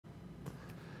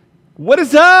What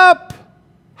is up?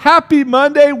 Happy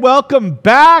Monday. Welcome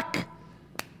back.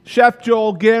 Chef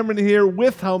Joel Gamron here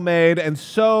with Homemade and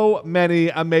so many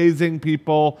amazing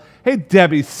people. Hey,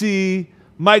 Debbie C.,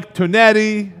 Mike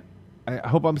Tonetti, I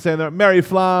hope I'm saying that, Mary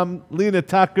Flom, Lena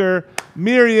Tucker,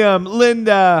 Miriam,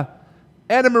 Linda,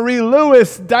 Anna Marie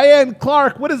Lewis, Diane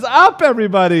Clark. What is up,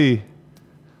 everybody?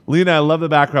 Lena, I love the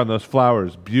background, those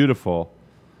flowers. Beautiful.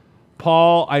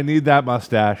 Paul, I need that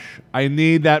mustache. I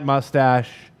need that mustache.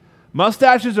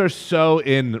 Mustaches are so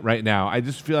in right now. I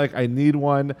just feel like I need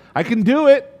one. I can do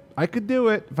it. I could do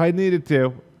it if I needed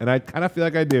to, and I kind of feel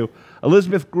like I do.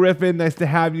 Elizabeth Griffin, nice to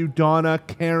have you. Donna,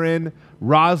 Karen,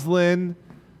 Roslyn.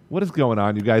 What is going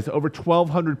on, you guys? Over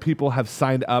 1,200 people have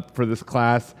signed up for this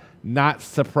class. Not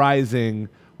surprising.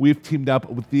 We've teamed up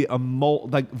with the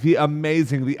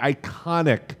amazing, the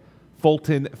iconic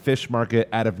Fulton Fish Market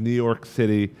out of New York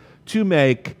City to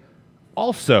make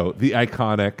also the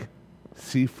iconic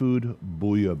seafood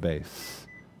bouillabaisse.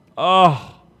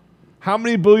 Oh, how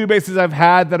many bouillabaisses I've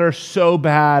had that are so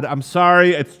bad. I'm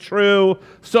sorry, it's true.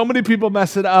 So many people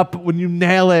mess it up when you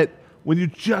nail it, when you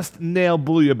just nail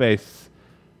bouillabaisse.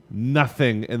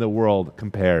 Nothing in the world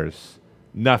compares.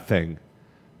 Nothing.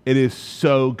 It is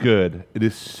so good. It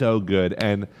is so good.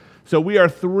 And so we are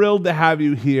thrilled to have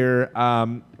you here.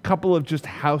 A couple of just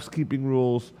housekeeping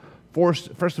rules. First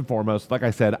and foremost, like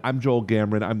I said, I'm Joel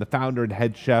Gamron. I'm the founder and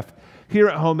head chef here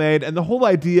at Homemade, and the whole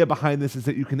idea behind this is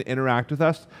that you can interact with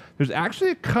us. There's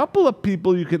actually a couple of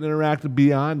people you can interact with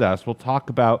beyond us. We'll talk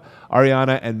about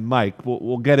Ariana and Mike.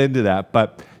 We'll get into that,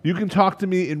 but you can talk to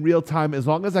me in real time as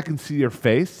long as I can see your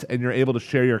face and you're able to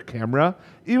share your camera.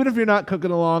 Even if you're not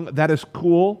cooking along, that is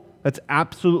cool. That's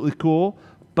absolutely cool,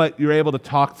 but you're able to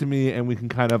talk to me and we can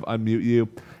kind of unmute you.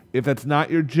 If that's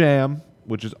not your jam,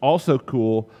 which is also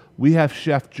cool, we have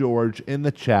Chef George in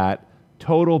the chat.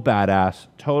 Total badass,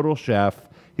 total chef.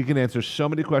 He can answer so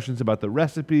many questions about the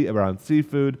recipe, around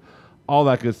seafood, all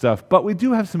that good stuff. But we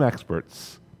do have some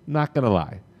experts, not gonna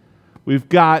lie. We've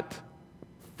got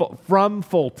from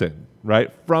Fulton,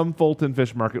 right? From Fulton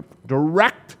Fish Market,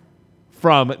 direct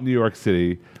from New York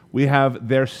City. We have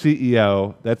their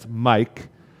CEO, that's Mike.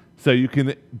 So you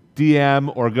can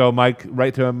DM or go Mike,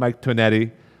 right to him, Mike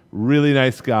Tonetti. Really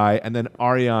nice guy. And then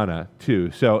Ariana, too.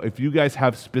 So if you guys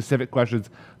have specific questions,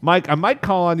 Mike, I might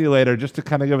call on you later just to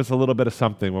kind of give us a little bit of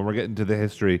something when we're getting to the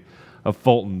history of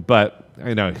Fulton. But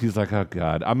I know, he's like, oh,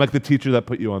 God. I'm like the teacher that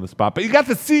put you on the spot. But you got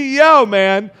the CEO,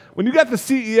 man. When you got the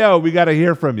CEO, we got to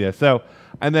hear from you. So,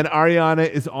 and then Ariana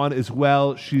is on as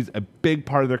well. She's a big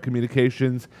part of their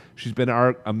communications. She's been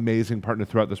our amazing partner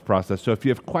throughout this process. So if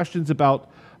you have questions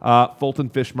about Fulton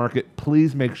Fish Market,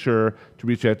 please make sure to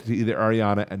reach out to either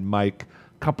Ariana and Mike.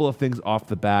 Couple of things off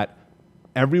the bat.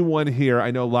 Everyone here, I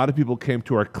know a lot of people came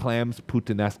to our clams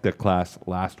puttanesca class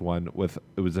last one.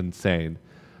 It was insane.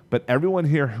 But everyone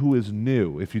here who is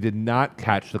new, if you did not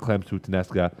catch the clams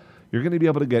puttanesca, you're going to be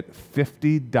able to get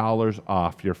 $50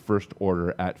 off your first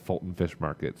order at Fulton Fish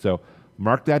Market. So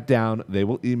mark that down. They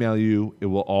will email you. It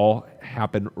will all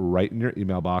happen right in your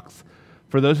email box.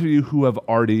 For those of you who have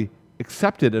already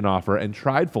accepted an offer and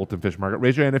tried Fulton Fish Market,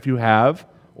 raise your hand if you have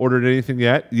ordered anything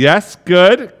yet. Yes,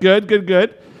 good.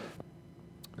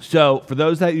 So for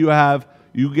those that you have,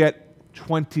 you get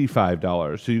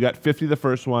 $25. So you got $50 the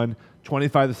first one,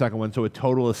 $25 the second one, so a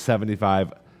total of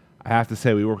 $75. I have to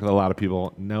say, we work with a lot of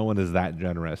people. No one is that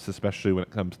generous, especially when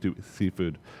it comes to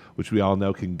seafood, which we all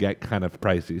know can get kind of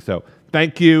pricey. So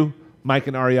thank you, Mike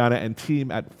and Ariana and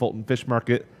team at Fulton Fish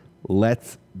Market.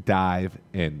 Let's dive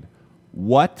in.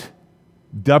 What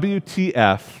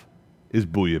WTF is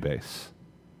bouillabaisse?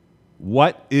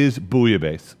 What is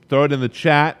bouillabaisse? Throw it in the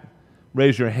chat.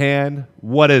 Raise your hand.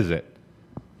 What is it?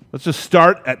 Let's just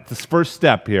start at this first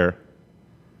step here.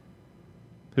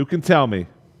 Who can tell me?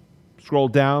 Scroll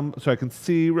down so I can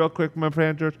see real quick, my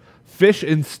friend George. Fish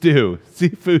and stew.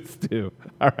 Seafood stew.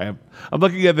 All right. I'm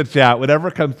looking at the chat.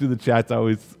 Whatever comes through the chat's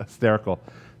always hysterical.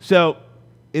 So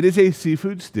it is a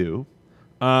seafood stew.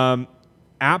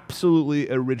 Absolutely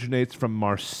originates from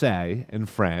Marseille in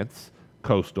France,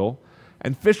 coastal.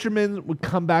 And fishermen would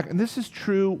come back, and this is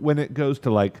true when it goes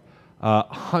to like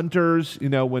hunters, you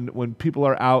know, when people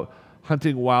are out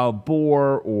hunting wild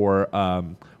boar or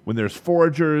when there's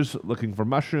foragers looking for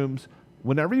mushrooms.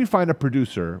 Whenever you find a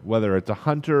producer, whether it's a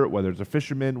hunter, whether it's a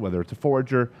fisherman, whether it's a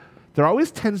forager, there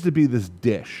always tends to be this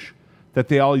dish that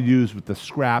they all use with the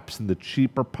scraps and the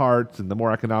cheaper parts and the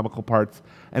more economical parts.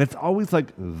 And it's always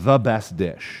like the best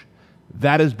dish.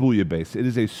 That is bouillabaisse. It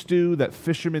is a stew that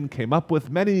fishermen came up with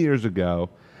many years ago,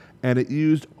 and it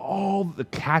used all the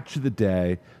catch of the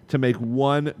day to make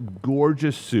one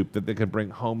gorgeous soup that they could bring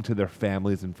home to their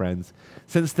families and friends.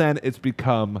 Since then, it's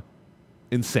become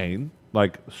insane,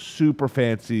 like super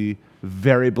fancy,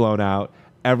 very blown out.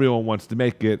 Everyone wants to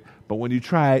make it, but when you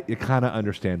try it, you kind of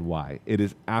understand why. It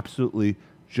is absolutely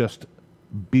just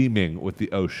beaming with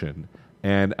the ocean.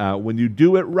 And when you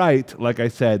do it right, like I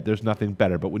said, there's nothing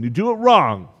better. But when you do it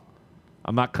wrong,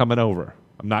 I'm not coming over.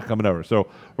 I'm not coming over. So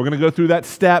we're going to go through that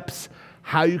steps,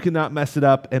 how you cannot mess it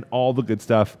up, and all the good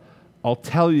stuff. I'll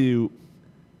tell you,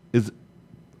 is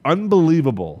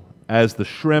unbelievable as the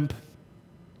shrimp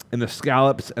and the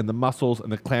scallops and the mussels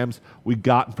and the clams we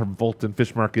got from Fulton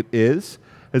Fish Market is,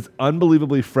 as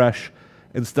unbelievably fresh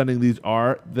and stunning these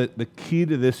are. The key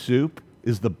to this soup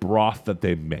is the broth that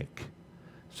they make.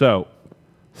 So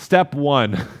step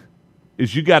one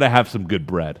is you got to have some good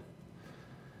bread,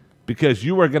 because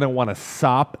you are going to want to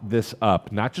sop this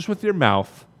up, not just with your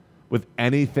mouth, with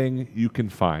anything you can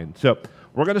find. So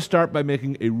we're going to start by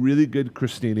making a really good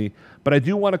crostini, but I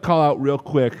do want to call out real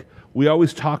quick, we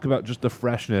always talk about just the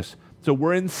freshness. So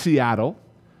we're in Seattle.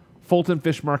 Fulton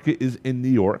Fish Market is in New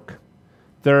York.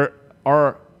 There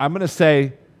are, I'm going to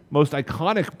say, most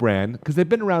iconic brand, because they've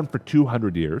been around for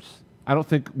 200 years. I don't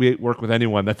think we work with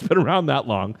anyone that's been around that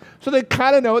long. So they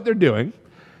kind of know what they're doing.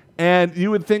 And you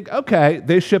would think, okay,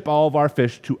 they ship all of our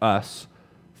fish to us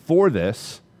for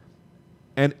this.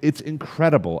 And it's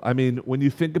incredible. I mean, when you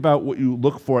think about what you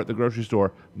look for at the grocery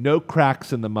store, no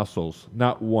cracks in the mussels,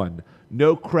 not one.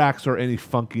 No cracks or any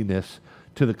funkiness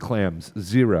to the clams,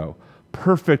 zero.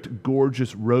 Perfect,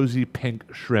 gorgeous, rosy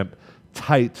pink shrimp,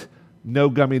 tight, no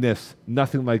gumminess,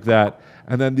 nothing like that.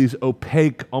 And then these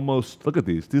opaque, almost, look at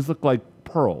these. These look like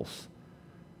pearls,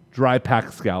 dry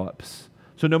packed scallops.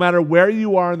 So no matter where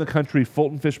you are in the country,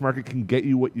 Fulton Fish Market can get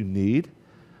you what you need.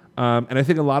 And I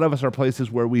think a lot of us are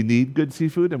places where we need good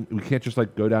seafood and we can't just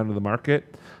like go down to the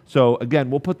market. So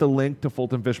again, we'll put the link to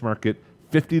Fulton Fish Market,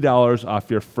 $50 off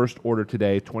your first order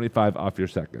today, $25 off your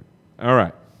second. All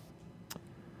right,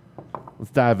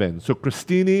 let's dive in. So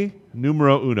crostini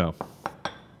numero uno.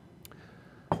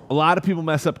 A lot of people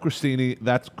mess up crostini.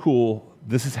 That's cool.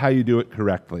 This is how you do it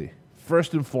correctly.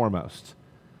 First and foremost,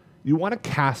 you want a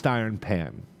cast iron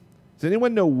pan. Does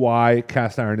anyone know why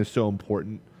cast iron is so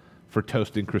important for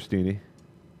toasting crostini?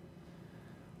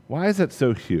 Why is that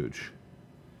so huge?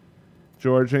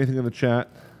 George, anything in the chat?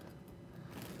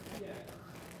 Yeah.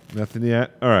 Nothing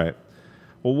yet? All right.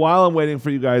 Well, while I'm waiting for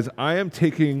you guys, I am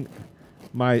taking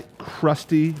my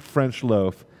crusty French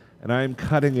loaf and I am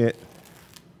cutting it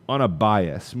on a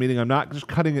bias, meaning I'm not just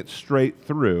cutting it straight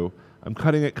through, I'm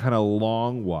cutting it kind of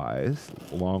long ways.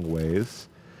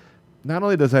 Not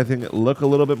only does I think it look a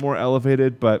little bit more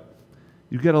elevated, but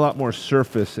you get a lot more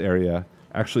surface area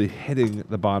actually hitting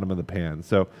the bottom of the pan.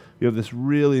 So you have this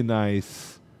really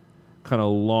nice kind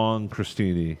of long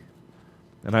crostini,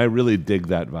 and I really dig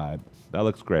that vibe. That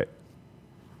looks great.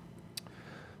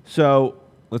 So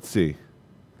let's see.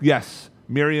 Yes,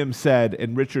 Miriam said,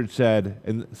 and Richard said,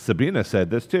 and Sabina said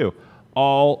this too,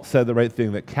 all said the right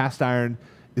thing, that cast iron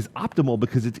is optimal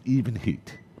because it's even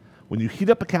heat. When you heat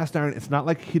up a cast iron, it's not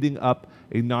like heating up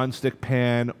a nonstick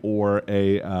pan or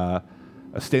a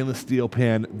stainless steel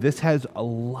pan. This has a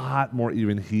lot more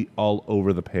even heat all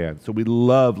over the pan. So we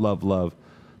love, love, love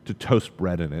to toast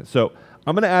bread in it. So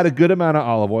I'm going to add a good amount of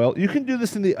olive oil. You can do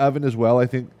this in the oven as well. I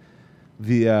think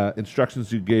the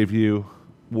instructions you gave you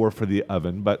were for the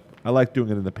oven, but I like doing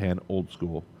it in the pan, old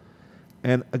school.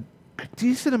 And a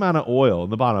decent amount of oil in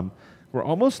the bottom. We're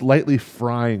almost lightly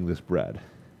frying this bread.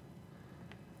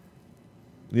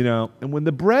 You know, and when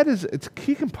the bread is, it's a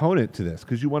key component to this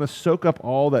because you want to soak up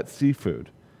all that seafood.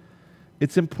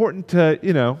 It's important to,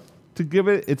 you know, to give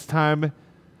it its time in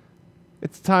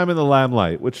the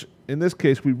limelight, which in this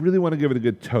case, we really want to give it a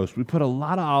good toast. We put a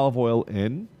lot of olive oil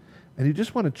in, and you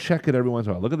just want to check it every once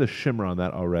in a while. Look at the shimmer on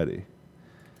that already.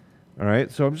 All right,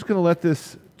 so I'm just going to let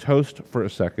this toast for a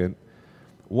second.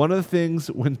 One of the things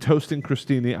when toasting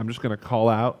crostini, I'm just going to call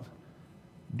out,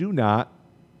 do not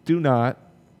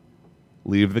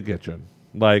leave the kitchen.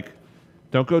 Like,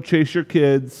 don't go chase your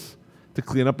kids to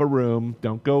clean up a room.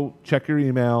 Don't go check your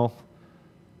email.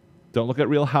 Don't look at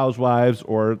Real Housewives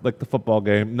or like the football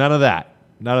game. None of that.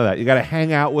 None of that. You got to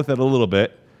hang out with it a little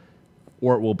bit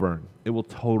or it will burn. It will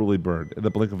totally burn in the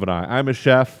blink of an eye. I'm a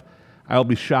chef. I'll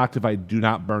be shocked if I do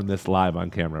not burn this live on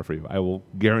camera for you. I will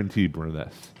guarantee burn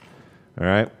this. All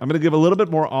right? I'm going to give a little bit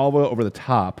more olive oil over the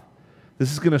top.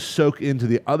 This is going to soak into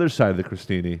the other side of the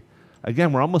crostini.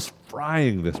 Again, we're almost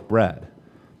frying this bread,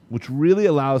 which really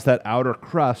allows that outer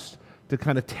crust to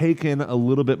kind of take in a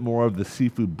little bit more of the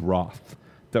seafood broth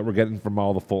that we're getting from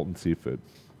all the Fulton seafood.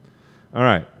 All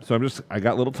right, so I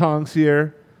got little tongs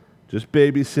here, just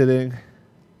babysitting,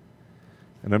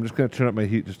 and I'm just going to turn up my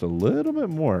heat just a little bit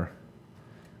more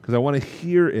because I want to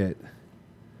hear it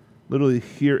literally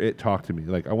hear it talk to me.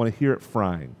 Like, I want to hear it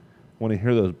frying. I want to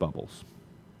hear those bubbles.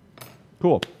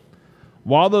 Cool.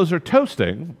 While those are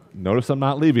toasting, notice I'm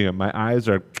not leaving them. My eyes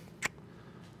are...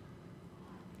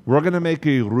 We're going to make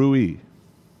a rouille.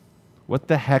 What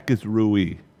the heck is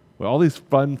rouille? Well, all these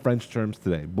fun French terms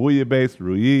today. Bouillabaisse,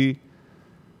 rouille.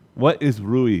 What is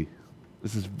rouille?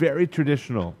 This is very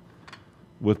traditional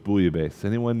with bouillabaisse.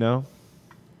 Anyone know?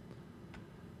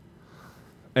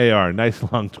 AR, nice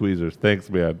long tweezers. Thanks,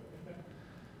 man.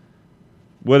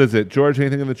 What is it? George,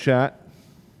 anything in the chat?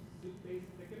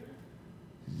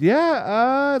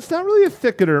 Yeah, it's not really a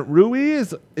thickener.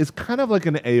 Rouille is kind of like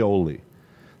an aioli.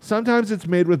 Sometimes it's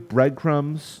made with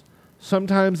breadcrumbs.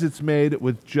 Sometimes it's made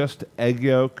with just egg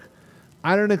yolk.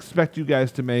 I don't expect you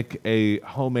guys to make a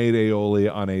homemade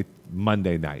aioli on a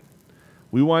Monday night.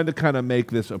 We wanted to kind of make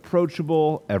this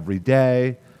approachable every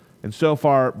day. And so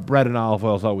far, bread and olive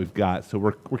oil is all we've got, so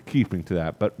we're keeping to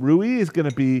that. But rouille is going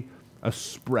to be a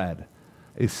spread,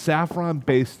 a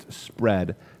saffron-based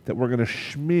spread that we're going to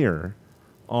smear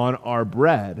on our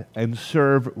bread and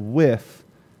serve with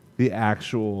the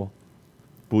actual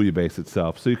bouillabaisse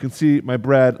itself. So you can see my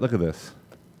bread. Look at this.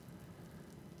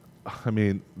 I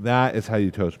mean, that is how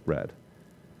you toast bread,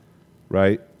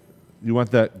 right? You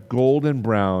want that golden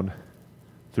brown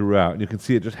throughout, and you can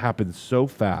see it just happens so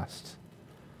fast.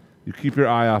 You keep your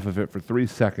eye off of it for 3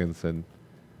 seconds, and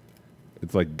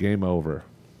it's like game over.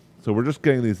 So we're just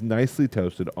getting these nicely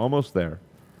toasted, almost there.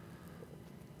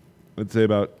 I'd say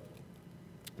about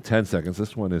 10 seconds.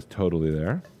 This one is totally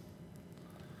there.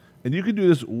 And you can do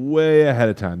this way ahead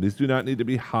of time. These do not need to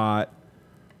be hot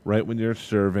right when you're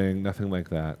serving, nothing like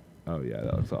that. Oh, yeah,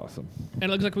 that looks awesome. And it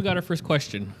looks like we got our first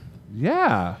question.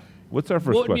 Yeah. What's our first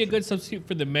question? What would be a good substitute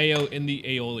for the mayo in the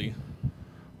aioli?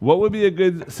 What would be a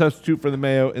good substitute for the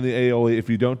mayo in the aioli? If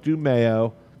you don't do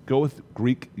mayo, go with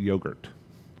Greek yogurt.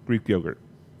 Greek yogurt.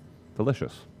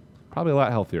 Delicious. Probably a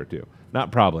lot healthier, too.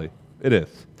 Not probably. It is.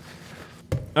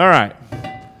 All right.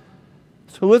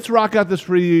 So let's rock out this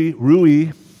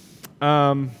rouille.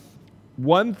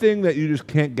 One thing that you just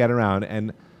can't get around,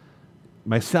 and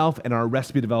myself and our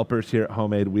recipe developers here at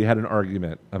Homemade, we had an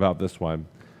argument about this one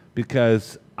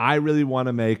because I really want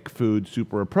to make food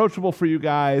super approachable for you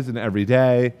guys and every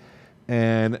day.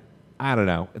 And I don't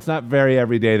know, it's not very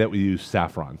every day that we use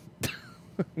saffron,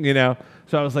 you know?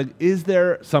 So I was like, is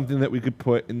there something that we could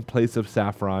put in place of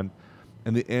saffron?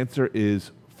 And the answer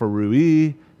is for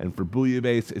rouille and for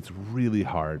bouillabaisse, it's really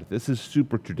hard. This is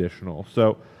super traditional.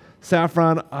 So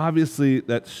saffron, obviously,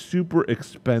 that super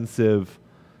expensive,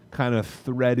 kind of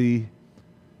thready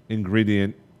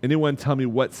ingredient. Anyone tell me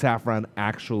what saffron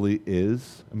actually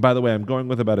is? And by the way, I'm going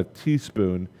with about a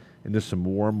teaspoon into some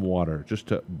warm water just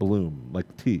to bloom,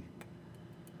 like tea.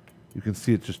 You can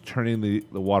see it just turning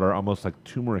the water almost like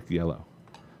turmeric yellow.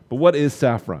 But what is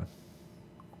saffron?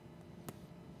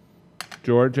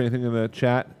 George, anything in the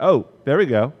chat? Oh, there we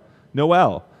go.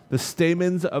 Noel, the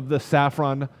stamens of the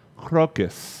saffron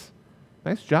crocus.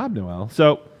 Nice job, Noel.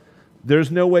 So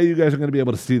there's no way you guys are going to be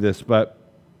able to see this, but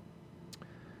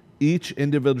each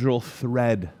individual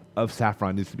thread of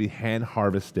saffron needs to be hand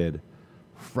harvested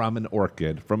from an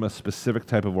orchid, from a specific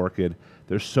type of orchid.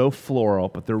 They're so floral,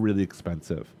 but they're really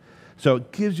expensive. So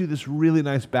it gives you this really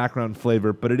nice background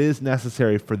flavor, but it is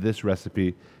necessary for this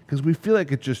recipe because we feel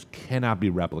like it just cannot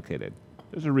be replicated.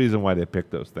 There's a reason why they pick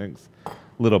those things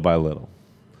little by little.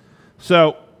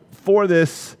 So for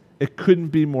this, it couldn't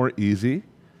be more easy.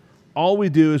 All we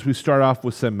do is we start off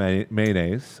with some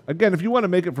mayonnaise. Again, if you want to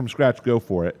make it from scratch, go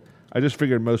for it. I just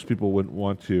figured most people wouldn't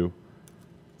want to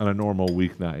on a normal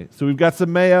weeknight. So we've got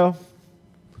some mayo.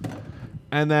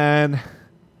 And then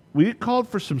we called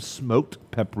for some smoked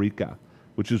paprika,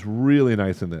 which is really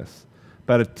nice in this.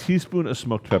 About a teaspoon of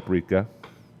smoked paprika.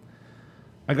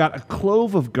 I got a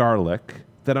clove of garlic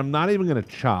that I'm not even going to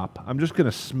chop. I'm just going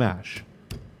to smash.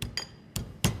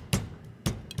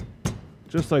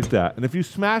 Just like that. And if you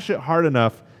smash it hard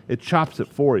enough, it chops it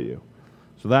for you.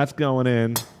 So that's going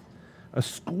in. A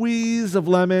squeeze of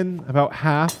lemon, about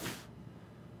half.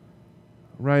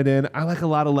 Right in. I like a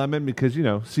lot of lemon because, you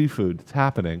know, seafood. It's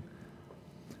happening.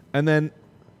 And then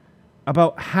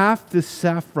about half this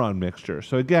saffron mixture.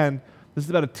 So again, this is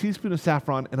about a teaspoon of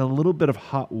saffron and a little bit of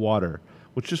hot water,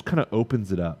 which just kind of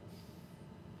opens it up.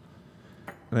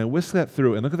 And I whisk that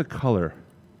through, and look at the color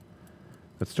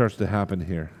that starts to happen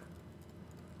here.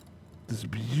 This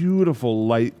beautiful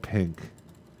light pink.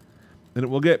 And it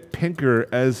will get pinker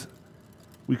as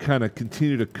we kind of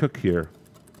continue to cook here.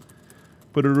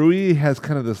 But a rouille has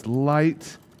kind of this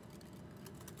light,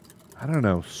 I don't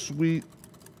know, sweet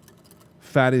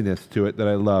fattiness to it that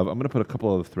I love. I'm going to put a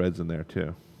couple of threads in there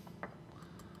too.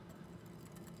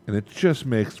 And it just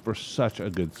makes for such a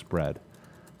good spread.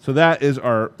 So that is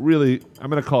our really, I'm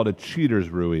going to call it a cheater's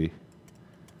roux. A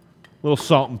little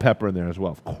salt and pepper in there as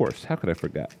well. Of course, how could I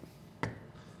forget?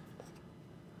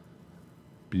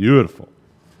 Beautiful.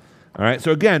 All right,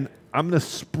 so again, I'm going to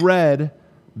spread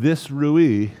this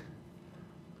roux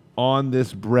on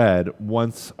this bread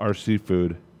once our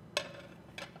seafood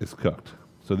is cooked.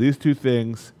 So these two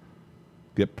things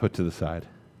get put to the side.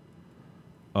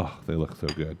 Oh, they look so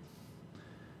good.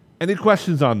 Any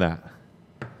questions on that?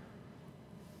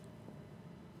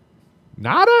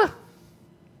 Nada?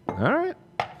 All right.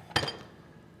 You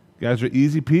guys are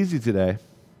easy peasy today.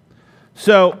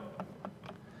 So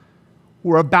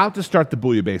we're about to start the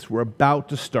bouillabaisse. We're about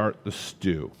to start the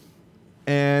stew.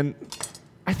 And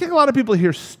I think a lot of people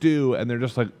hear stew and they're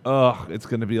just like, ugh, it's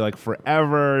going to be like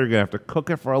forever. You're going to have to cook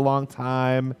it for a long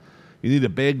time. You need a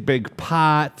big, big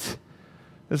pot.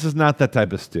 This is not that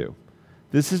type of stew.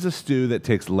 This is a stew that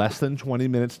takes less than 20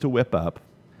 minutes to whip up,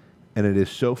 and it is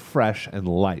so fresh and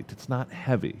light. It's not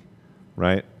heavy,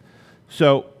 right?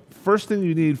 So first thing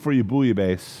you need for your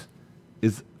bouillabaisse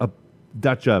is a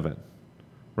Dutch oven,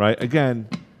 right? Again,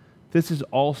 this is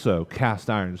also cast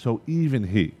iron, so even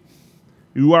heat.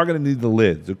 You are going to need the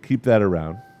lid, so keep that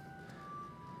around.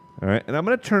 All right, and I'm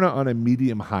going to turn it on a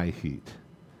medium-high heat,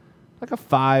 like a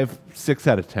 5, 6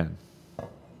 out of 10.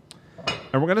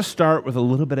 And we're going to start with a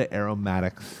little bit of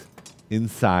aromatics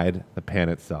inside the pan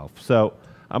itself. So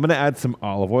I'm going to add some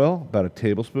olive oil, about a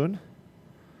tablespoon,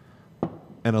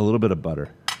 and a little bit of butter.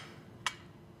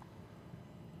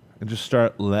 And just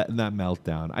start letting that melt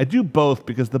down. I do both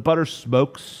because the butter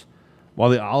smokes while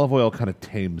the olive oil kind of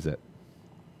tames it.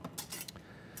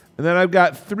 And then I've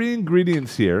got 3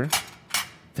 ingredients here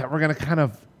that we're going to kind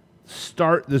of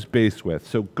start this base with.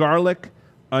 So garlic,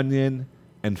 onion,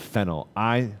 and fennel.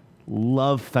 I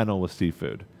love fennel with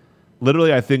seafood.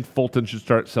 Literally, I think Fulton should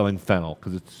start selling fennel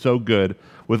because it's so good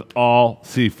with all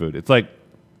seafood. It's like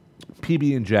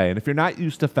PB&J. And if you're not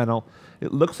used to fennel,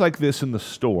 it looks like this in the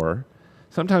store.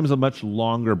 Sometimes a much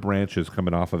longer branches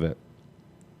coming off of it.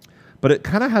 But it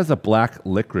kind of has a black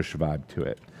licorice vibe to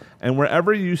it. And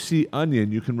wherever you see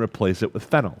onion, you can replace it with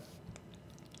fennel.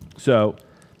 So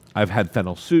I've had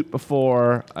fennel soup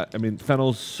before. I mean,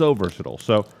 fennel's so versatile.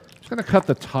 So I'm just going to cut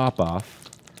the top off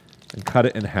and cut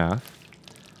it in half.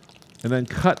 And then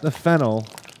cut the fennel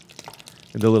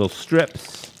into little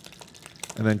strips.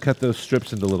 And then cut those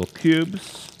strips into little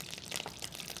cubes.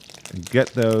 And get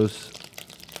those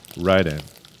right in.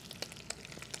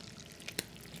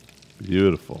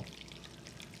 Beautiful.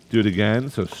 Do it again.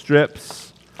 So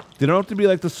strips. They don't have to be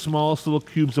like the smallest little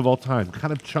cubes of all time.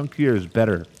 Kind of chunkier is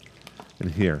better in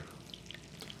here.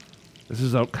 This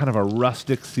is a kind of a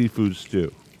rustic seafood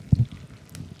stew.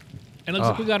 And looks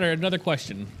like we got another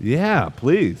question. Yeah,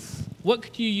 please. What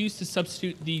could you use to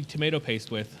substitute the tomato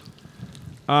paste with?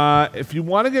 If you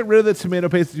want to get rid of the tomato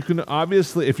paste, you can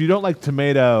obviously, if you don't like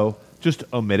tomato, just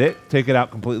omit it. Take it out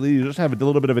completely. You just have a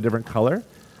little bit of a different color.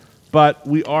 But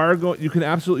we are going, you can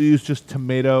absolutely use just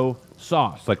tomato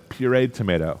sauce, like pureed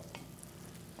tomato.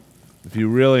 If you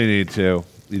really need to,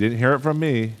 you didn't hear it from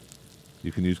me,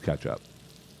 you can use ketchup.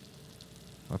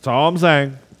 That's all I'm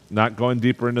saying. Not going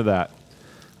deeper into that.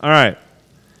 All right.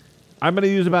 I'm going to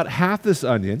use about half this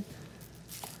onion.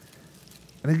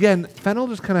 And again, fennel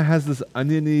just kind of has this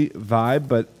oniony vibe,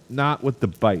 but not with the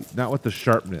bite, not with the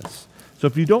sharpness. So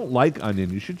if you don't like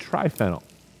onion, you should try fennel.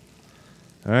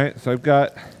 All right, so I've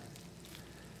got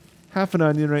half an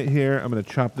onion right here. I'm going to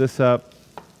chop this up.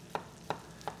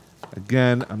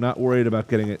 Again, I'm not worried about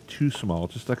getting it too small,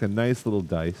 just like a nice little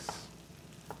dice.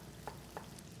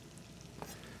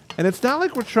 And it's not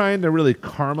like we're trying to really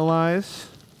caramelize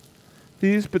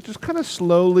these, but just kind of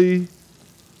slowly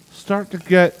start to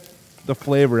get the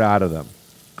flavor out of them.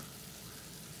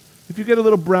 If you get a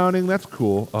little browning, that's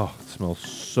cool. Oh, it smells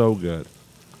so good.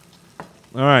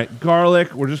 All right,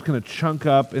 garlic, we're just going to chunk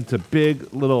up into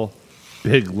into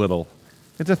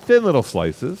thin little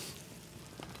slices.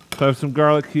 So I have some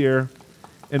garlic here.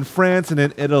 In France and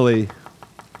in Italy,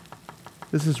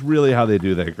 this is really how they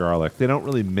do their garlic. They don't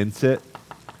really mince it.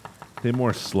 They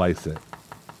more slice it.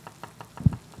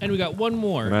 And we got one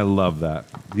more. And I love that.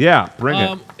 Yeah, bring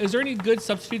it. Is there any good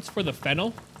substitutes for the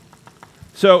fennel?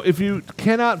 So if you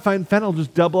cannot find fennel,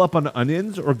 just double up on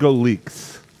onions or go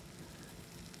leeks.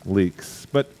 Leeks.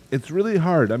 But it's really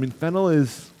hard. I mean, fennel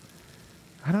is,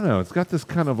 I don't know, it's got this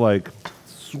kind of like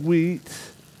sweet,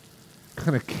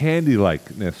 kind of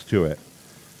candy-likeness to it.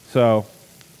 So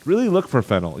really look for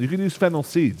fennel. You can use fennel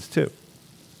seeds too.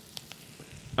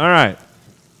 All right.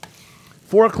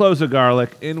 4 cloves of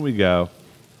garlic. In we go.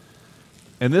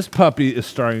 And this puppy is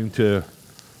starting to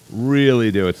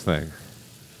really do its thing.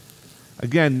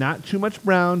 Again, not too much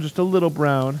brown, just a little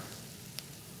brown.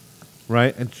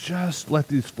 Right? And just let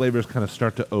these flavors kind of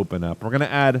start to open up. We're going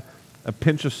to add a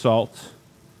pinch of salt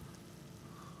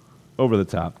over the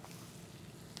top.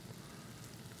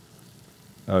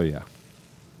 Oh, yeah.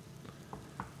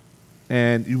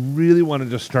 And you really want to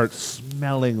just start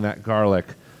smelling that garlic,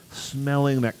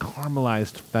 smelling that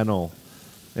caramelized fennel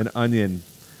and onion,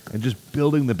 and just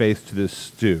building the base to this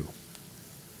stew.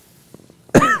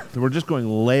 So we're just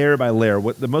going layer by layer.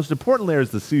 What the most important layer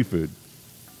is the seafood.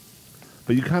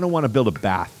 But you kind of want to build a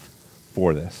bath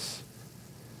for this.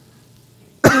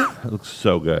 It looks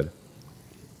so good.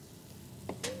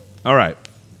 All right.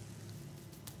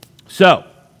 So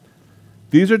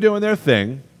these are doing their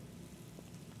thing.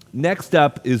 Next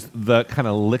up is the kind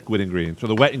of liquid ingredients, or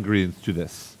the wet ingredients to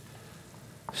this.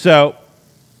 So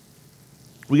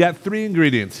we got 3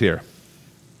 ingredients here.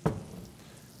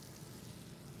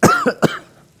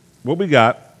 What we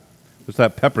got, just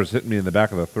that pepper's hitting me in the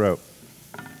back of the throat.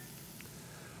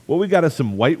 What we got is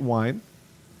some white wine,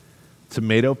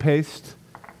 tomato paste,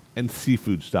 and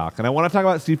seafood stock. And I want to talk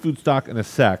about seafood stock in a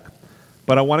sec,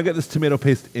 but I want to get this tomato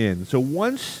paste in. So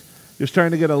once you're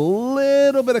starting to get a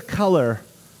little bit of color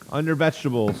on your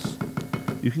vegetables,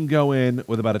 you can go in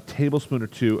with about a tablespoon or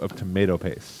 2 of tomato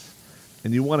paste.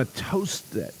 And you want to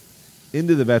toast it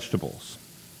into the vegetables.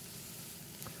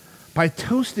 By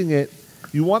toasting it,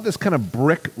 you want this kind of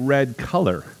brick red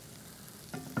color.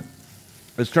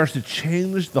 It starts to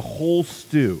change the whole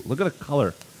stew. Look at the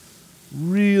color.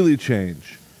 Really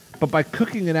change. But by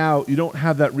cooking it out, you don't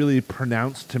have that really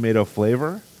pronounced tomato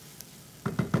flavor.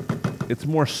 It's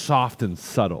more soft and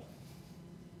subtle.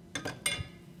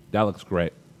 That looks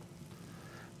great.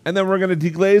 And then we're going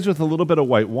to deglaze with a little bit of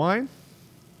white wine.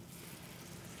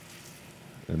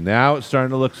 And now it's starting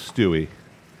to look stewy.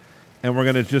 And we're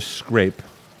going to just scrape.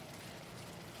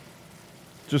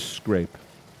 Just scrape.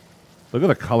 Look at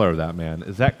the color of that, man.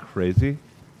 Is that crazy?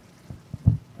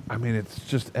 I mean,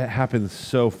 it happens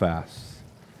so fast.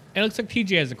 It looks like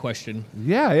TJ has a question.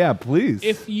 Yeah, please.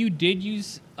 If you did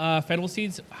use fennel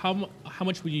seeds, how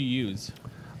much would you use?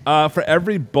 For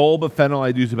every bulb of fennel,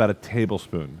 I'd use about a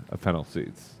tablespoon of fennel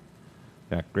seeds.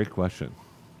 Yeah, great question.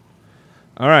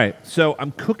 All right, so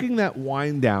I'm cooking that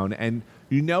wine down, and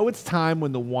you know it's time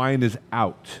when the wine is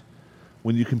out,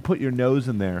 when you can put your nose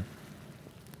in there,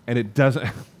 and it doesn't...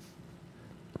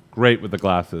 Great with the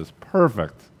glasses.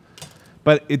 Perfect.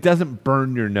 But it doesn't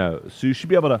burn your nose. So you should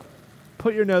be able to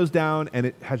put your nose down, and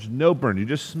it has no burn. You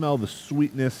just smell the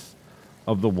sweetness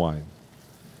of the wine.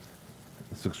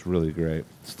 This looks really great.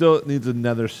 Still, it needs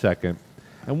another second.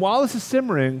 And while this is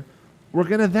simmering, we're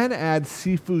going to then add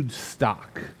seafood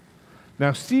stock.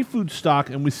 Now, seafood stock,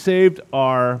 and we saved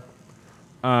our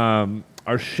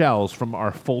shells from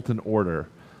our Fulton order.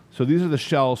 So these are the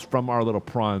shells from our little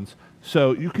prawns.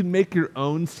 So you can make your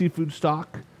own seafood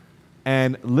stock,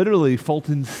 and literally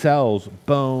Fulton sells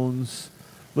bones,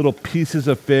 little pieces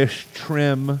of fish,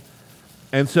 trim.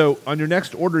 And so on your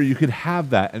next order, you could have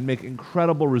that and make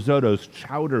incredible risottos,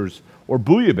 chowders, or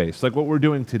bouillabaisse, like what we're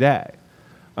doing today.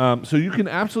 So you can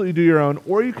absolutely do your own,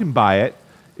 or you can buy it.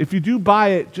 If you do buy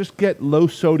it, just get low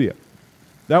sodium.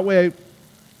 That way,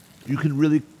 you can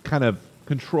really kind of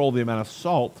control the amount of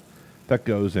salt that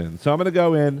goes in. So I'm going to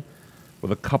go in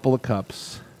with a couple of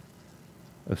cups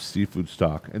of seafood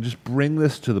stock and just bring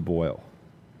this to the boil.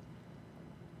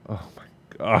 Oh my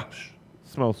gosh.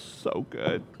 It smells so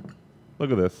good. Look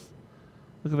at this.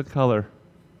 Look at the color.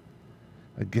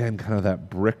 Again, kind of that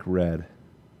brick red.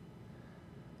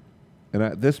 And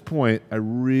at this point, I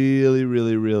really,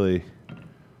 really, really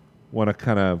want to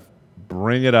kind of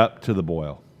bring it up to the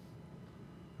boil.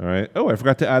 All right. Oh, I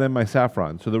forgot to add in my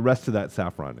saffron. So the rest of that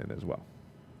saffron in as well.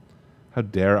 How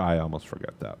dare I almost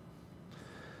forget that.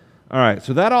 All right.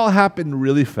 So that all happened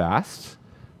really fast.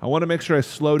 I want to make sure I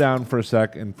slow down for a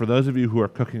sec. And for those of you who are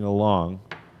cooking along,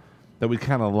 that we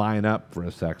kind of line up for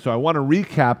a sec. So I want to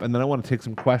recap, and then I want to take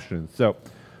some questions. So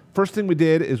first thing we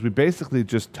did is we basically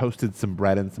just toasted some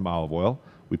bread and some olive oil.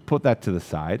 We put that to the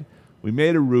side. We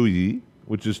made a rouilly,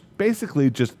 which is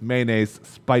basically just mayonnaise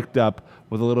spiked up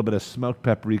with a little bit of smoked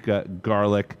paprika,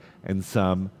 garlic, and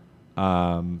some,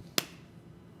 I'm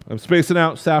spacing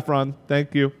out, saffron,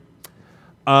 thank you.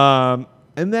 And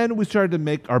then we started to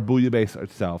make our bouillabaisse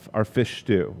itself, our fish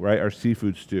stew, right, our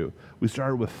seafood stew. We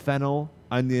started with fennel,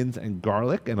 onions, and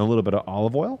garlic, and a little bit of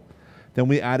olive oil. Then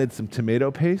we added some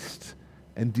tomato paste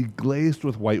and deglazed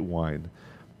with white wine,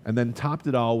 and then topped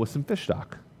it all with some fish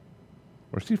stock,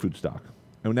 or seafood stock.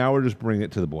 And now we're just bringing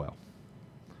it to the boil.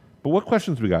 But what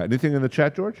questions we got? Anything in the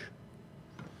chat, George?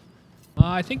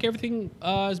 I think everything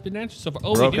has been answered so far.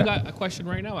 Oh, we do got a question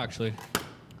right now, actually.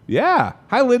 Yeah.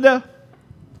 Hi, Linda.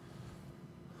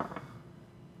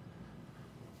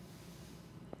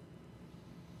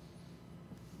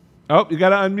 Oh, you got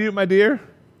to unmute, my dear.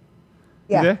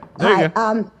 Yeah. There you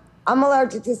go. I'm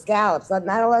allergic to scallops. I'm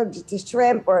not allergic to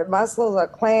shrimp or mussels or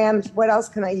clams. What else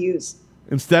can I use?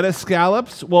 Instead of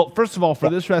scallops, well, first of all, for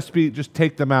this recipe, just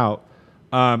take them out.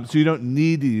 So you don't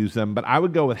need to use them. But I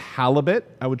would go with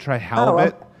halibut. I would try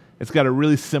halibut. Oh. It's got a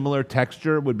really similar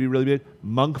texture. Would be really good.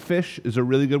 Monkfish is a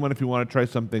really good one if you want to try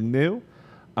something new.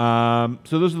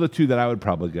 So those are the two that I would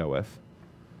probably go with.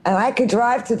 And I could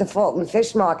drive to the Fulton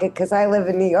Fish Market because I live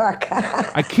in New York.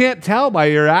 I can't tell by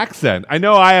your accent. I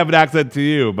know I have an accent to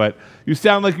you, but you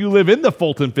sound like you live in the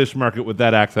Fulton Fish Market with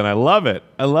that accent. I love it.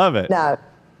 I love it. No.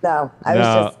 I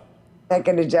was just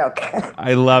making a joke.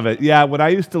 I love it. Yeah, when I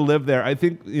used to live there, I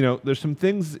think, there's some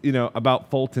things,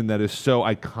 about Fulton that is so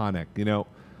iconic.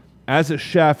 As a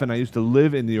chef, and I used to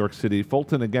live in New York City,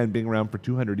 Fulton, again, being around for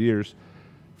 200 years,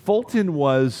 Fulton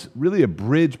was really a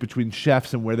bridge between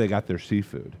chefs and where they got their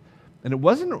seafood. And it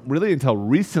wasn't really until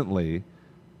recently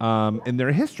in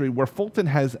their history where Fulton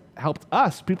has helped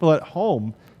us, people at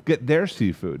home, get their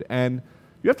seafood. And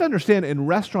you have to understand, in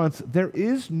restaurants, there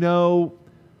is no,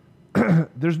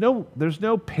 there's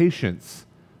no patience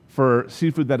for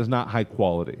seafood that is not high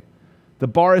quality. The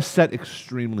bar is set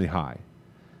extremely high.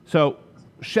 So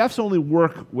chefs only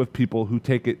work with people who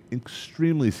take it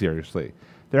extremely seriously.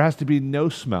 There has to be no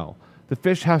smell. The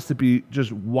fish has to be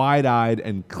just wide-eyed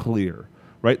and clear,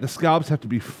 right? The scallops have to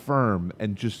be firm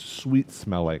and just sweet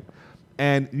smelling.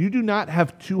 And you do not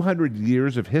have 200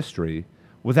 years of history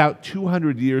without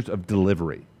 200 years of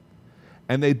delivery.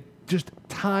 And they just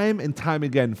time and time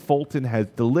again, Fulton has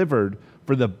delivered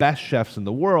for the best chefs in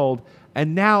the world.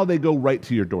 And now they go right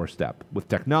to your doorstep with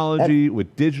technology,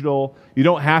 with digital. You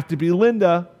don't have to be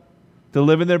Linda to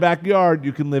live in their backyard.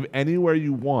 You can live anywhere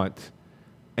you want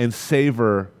and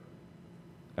savor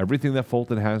everything that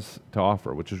Fulton has to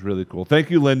offer, which is really cool.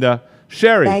 Thank you, Linda.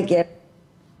 Sherry. Thank you.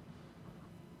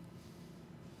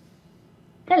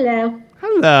 Hello.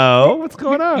 Hello. What's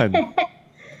going on?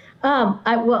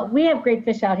 Well, we have great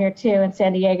fish out here too in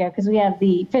San Diego because we have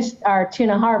our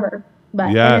tuna harbor.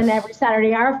 But Yes. And then every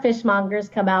Saturday, our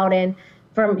fishmongers come out and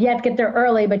you have to get there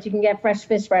early, but you can get fresh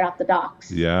fish right off the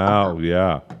docks. Yeah,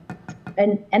 yeah.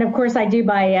 And of course I do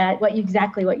buy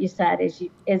exactly what you said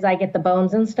is I get the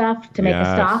bones and stuff to make a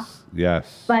stock.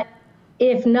 Yes. But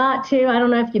if not to, I don't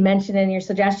know if you mentioned in your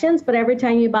suggestions, but every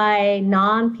time you buy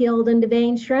non-peeled and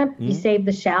deveined shrimp, you save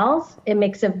the shells. It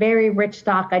makes a very rich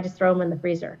stock. I just throw them in the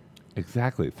freezer.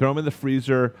 Exactly. Throw them in the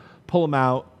freezer, pull them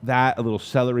out, a little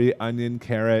celery, onion,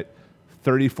 carrot,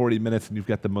 30, 40 minutes, and you've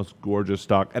got the most gorgeous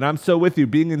stock. And I'm so with you.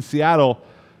 Being in Seattle,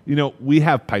 we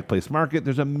have Pike Place Market.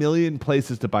 There's a million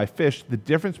places to buy fish. The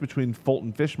difference between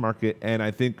Fulton Fish Market and I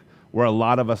think where a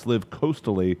lot of us live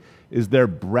coastally is their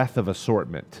breadth of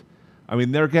assortment. I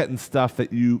mean, they're getting stuff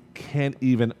that you can't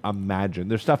even imagine.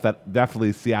 There's stuff that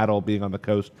definitely Seattle being on the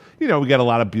coast, we get a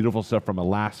lot of beautiful stuff from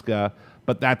Alaska,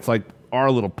 but that's like our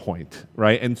little point,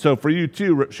 right? And so for you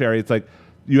too, Sherry, it's like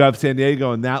you have San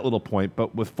Diego and that little point,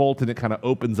 but with Fulton, it kind of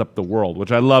opens up the world,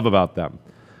 which I love about them.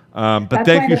 But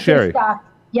thank you, Sherry.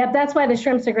 Yep, that's why the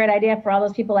shrimp's a great idea for all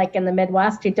those people like in the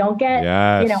Midwest who don't get,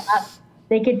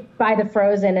 they could buy the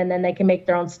frozen and then they can make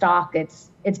their own stock.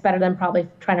 It's better than probably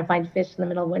trying to find fish in the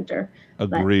middle of winter.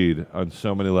 Agreed. On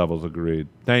so many levels, agreed.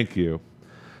 Thank you.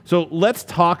 So let's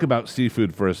talk about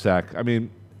seafood for a sec. I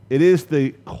mean, it is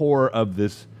the core of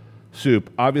this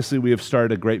soup. Obviously, we have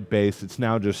started a great base. It's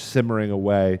now just simmering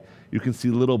away. You can see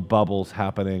little bubbles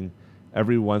happening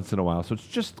every once in a while. So it's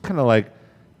just kind of like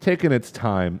taking its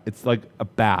time. It's like a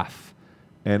bath,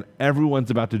 and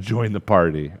everyone's about to join the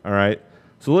party, all right?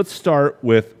 So let's start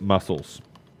with mussels.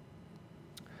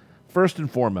 First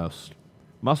and foremost,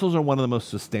 mussels are one of the most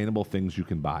sustainable things you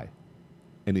can buy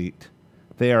and eat.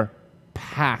 They are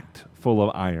packed full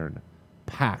of iron,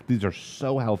 packed. These are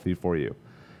so healthy for you.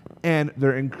 And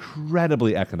they're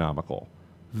incredibly economical,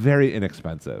 very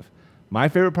inexpensive. My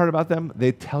favorite part about them,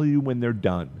 they tell you when they're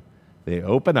done. They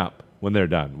open up when they're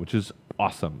done, which is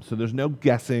awesome. So there's no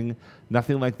guessing,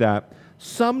 nothing like that.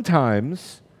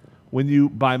 Sometimes when you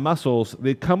buy mussels,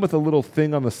 they come with a little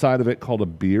thing on the side of it called a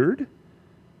beard.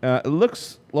 It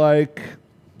looks like,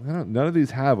 none of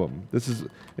these have them. This is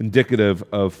indicative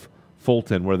of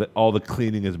Fulton, where all the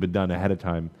cleaning has been done ahead of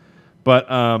time.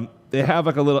 But they have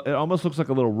like a little, it almost looks like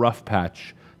a little rough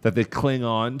patch that they cling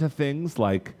on to things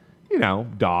like,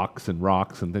 docks and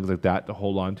rocks and things like that to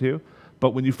hold on to.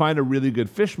 But when you find a really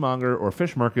good fishmonger or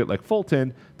fish market like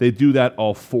Fulton, they do that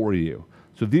all for you.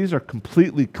 So these are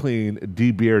completely clean,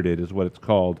 debearded is what it's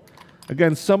called.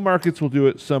 Again, some markets will do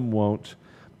it, some won't.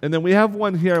 And then we have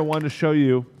one here I wanted to show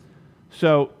you.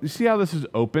 So you see how this is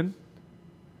open?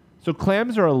 So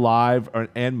clams are alive,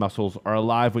 and mussels are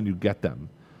alive when you get them.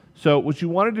 So what you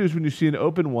want to do is when you see an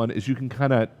open one is you can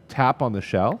kind of tap on the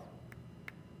shell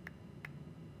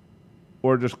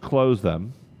or just close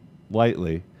them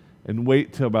lightly and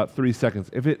wait till about 3 seconds.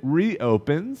 If it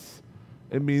reopens,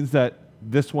 it means that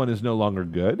this one is no longer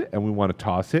good and we want to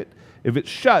toss it. If it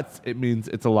shuts, it means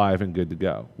it's alive and good to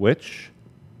go, which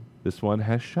this one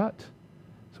has shut.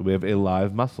 So we have a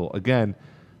live mussel. Again,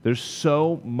 there's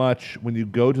so much when you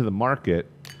go to the market,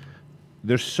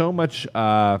 there's so much,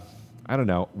 I don't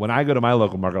know, when I go to my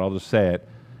local market, I'll just say it,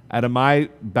 out of my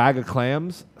bag of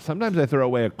clams, sometimes I throw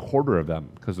away a quarter of them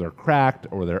because they're cracked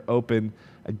or they're open.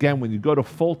 Again, when you go to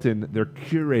Fulton, they're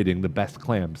curating the best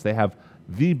clams. They have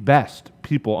the best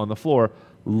people on the floor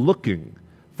looking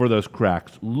for those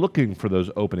cracks, looking for those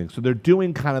openings. So they're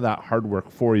doing kind of that hard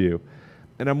work for you.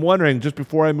 And I'm wondering, just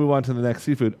before I move on to the next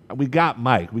seafood, we got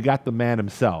Mike. We got the man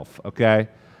himself, okay?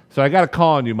 So I got a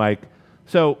call on you, Mike.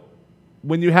 So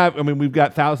when you have, I mean, we've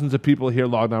got thousands of people here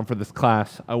logged on for this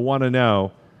class. I want to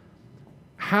know,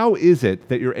 how is it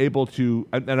that you're able to,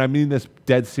 and I mean this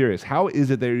dead serious, how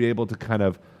is it that you're able to kind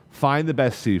of find the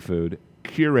best seafood,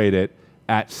 curate it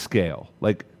at scale,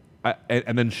 like,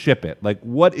 and then ship it? Like,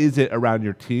 what is it around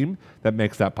your team that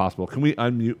makes that possible? Can we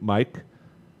unmute Mike?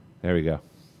 There we go.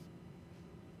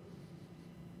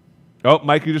 Oh,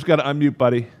 Mike, you just got to unmute,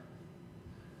 buddy.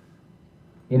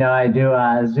 You know, I do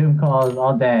Zoom calls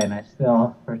all day, and I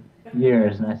still, for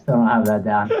years, and I still don't have that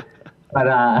down. But,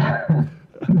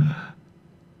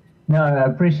 no, I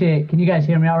appreciate, can you guys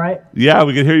hear me all right? Yeah,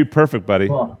 we can hear you perfect, buddy.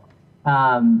 Cool.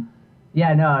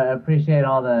 Yeah, no, I appreciate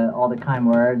all the kind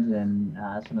words and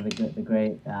some of the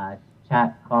great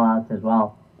chat call-outs as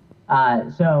well.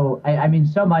 So, I mean,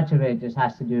 so much of it just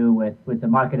has to do with the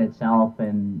market itself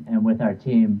and with our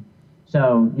team.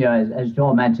 So, you know, as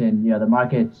Joel mentioned, you know, the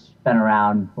market's been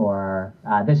around for,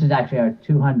 this is actually our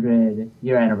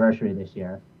 200-year anniversary this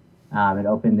year. It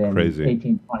opened in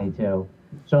 1822.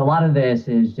 So a lot of this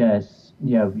is just,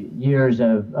 you know, years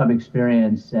of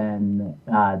experience, and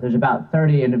there's about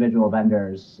 30 individual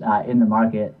vendors in the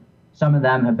market. Some of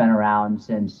them have been around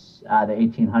since the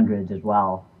 1800s as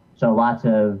well. So lots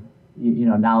of, you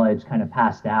know, knowledge kind of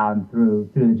passed down through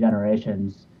the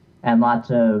generations, and lots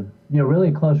of, you know,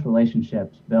 really close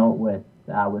relationships built with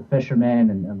fishermen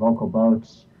and local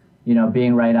boats, you know,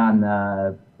 being right on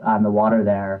the water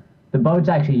there. The boats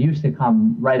actually used to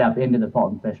come right up into the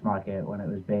Fulton Fish Market when it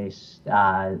was based,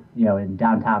 you know, in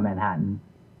downtown Manhattan.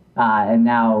 And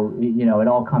now, you know, it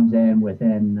all comes in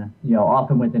within, you know,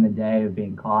 often within a day of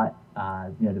being caught,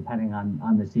 you know, depending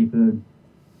on the seafood.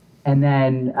 And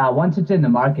then once it's in the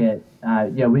market,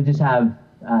 you know, we just have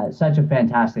such a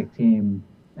fantastic team,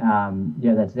 you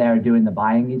know, that's there doing the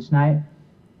buying each night.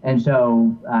 And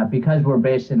so because we're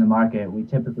based in the market, we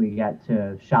typically get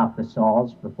to shop the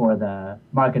stalls before the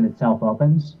market itself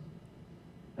opens.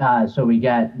 So we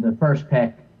get the first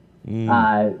pick. You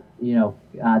know,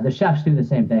 the chefs do the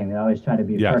same thing. They always try to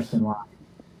be first in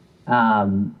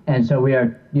line. And so we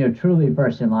are, you know, truly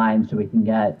first in line, so we can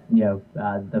get, you know,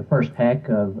 the first pick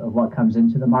of what comes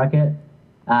into the market.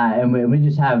 And we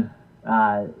just have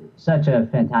such a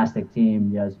fantastic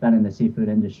team. You know, it's been in the seafood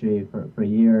industry for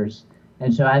years.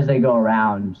 And so as they go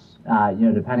around, you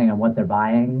know, depending on what they're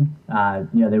buying,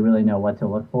 you know, they really know what to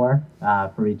look for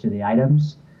each of the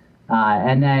items.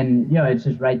 And then, you know, it's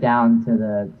just right down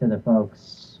to the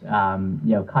folks, you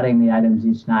know, cutting the items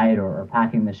each night or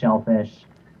packing the shellfish,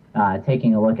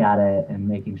 taking a look at it and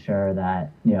making sure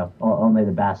that, you know, only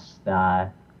the best,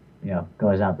 you know,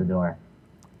 goes out the door.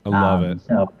 I love it.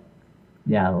 So,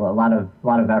 yeah, a lot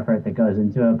of effort that goes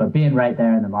into it, but being right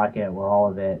there in the market where all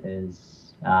of it is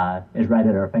right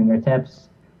at our fingertips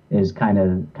is kind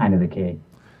of the key.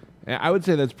 I would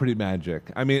say that's pretty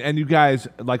magic. I mean, and you guys,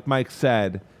 like Mike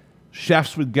said,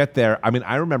 chefs would get there. I mean,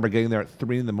 I remember getting there at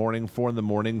 3 in the morning, 4 in the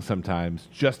morning sometimes,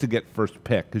 just to get first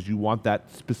pick, because you want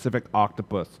that specific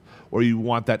octopus or you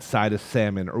want that side of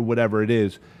salmon or whatever it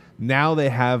is. Now they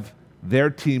have their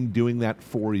team doing that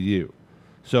for you.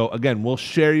 So again, we'll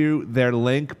share you their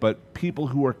link, but people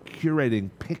who are curating,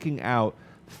 picking out,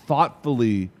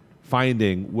 thoughtfully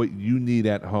finding what you need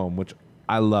at home, which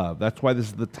I love. That's why this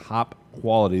is the top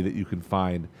quality that you can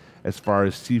find as far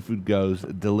as seafood goes,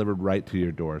 delivered right to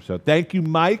your door. So thank you,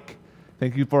 Mike.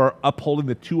 Thank you for upholding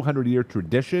the 200-year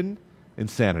tradition.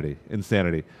 Insanity,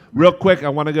 insanity. Real quick, I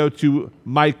want to go to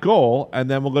Michael, and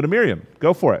then we'll go to Miriam.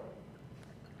 Go for it.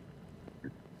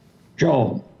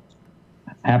 Joel,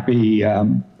 happy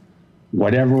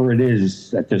whatever it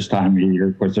is at this time of year,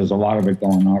 because there's a lot of it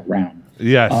going on around.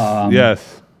 Yes,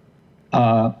 yes.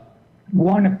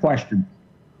 One question.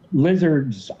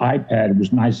 Lizard's iPad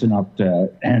was nice enough to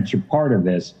answer part of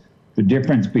this, the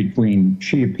difference between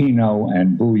Chiappino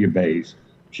and Bouillabaisse.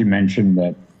 She mentioned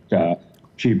that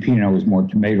Chiappino is more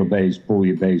tomato-based,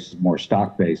 Bouillabaisse is more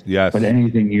stock-based. Yes. But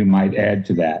anything you might add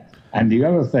to that. And the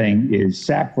other thing is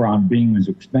saffron, being as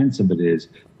expensive it is,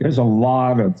 there's a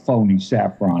lot of phony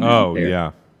saffron out there.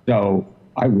 Yeah. So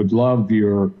I would love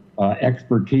your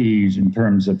expertise in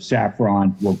terms of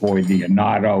saffron to avoid the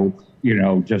annatto,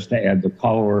 just to add the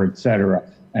color, et cetera,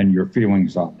 and your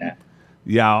feelings on that.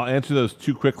 Yeah, I'll answer those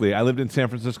too quickly. I lived in San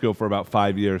Francisco for about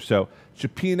 5 years. So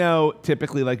Chiappino,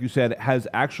 typically, like you said, has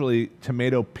actually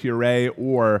tomato puree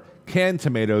or canned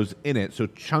tomatoes in it. So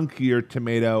chunkier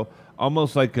tomato,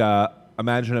 almost like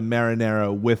imagine a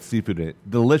marinara with seafood in it.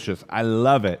 Delicious. I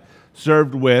love it.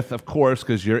 Served with, of course,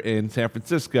 because you're in San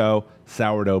Francisco,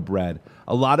 sourdough bread.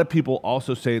 A lot of people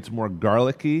also say it's more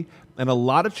garlicky, and a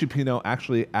lot of Chiappino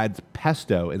actually adds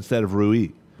pesto instead of Rui.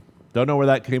 Don't know where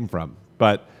that came from,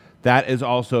 but that is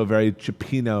also a very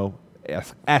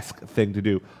Chiappino-esque thing to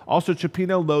do. Also,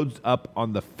 Chiappino loads up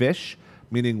on the fish,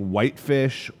 meaning white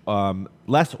fish,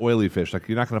 less oily fish. Like,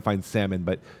 you're not going to find salmon,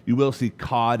 but you will see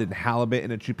cod and halibut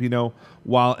in a Chiappino,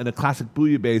 while in a classic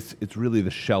Bouillabaisse, it's really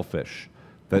the shellfish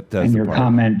that does and your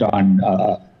comment on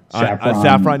saffron.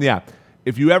 Saffron, yeah.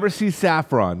 If you ever see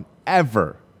saffron,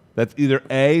 ever, that's either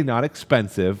A, not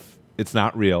expensive, it's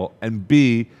not real, and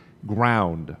B,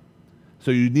 ground. So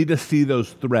you need to see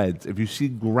those threads. If you see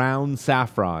ground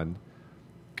saffron,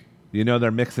 you know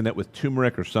they're mixing it with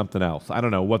turmeric or something else. I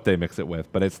don't know what they mix it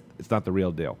with, but it's not the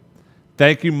real deal.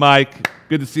 Thank you, Mike.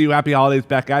 Good to see you. Happy holidays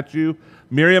back at you.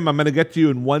 Miriam, I'm going to get to you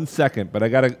in 1 second, but I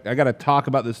gotta talk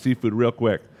about this seafood real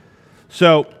quick.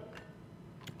 So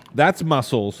that's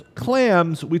mussels.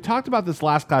 Clams, we talked about this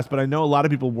last class, but I know a lot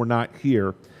of people were not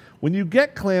here. When you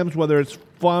get clams, whether it's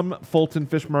from Fulton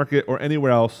Fish Market or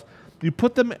anywhere else, you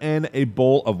put them in a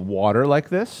bowl of water like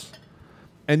this,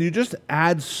 and you just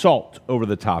add salt over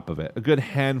the top of it, a good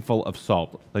handful of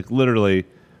salt. Like literally,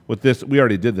 with this, we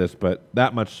already did this, but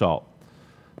that much salt.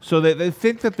 So they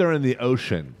think that they're in the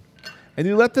ocean. And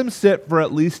you let them sit for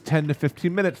at least 10 to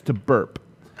 15 minutes to burp.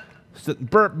 So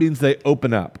burp means they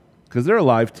open up, because they're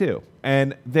alive too.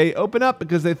 And they open up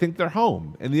because they think they're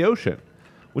home in the ocean,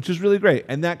 which is really great.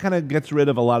 And that kind of gets rid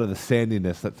of a lot of the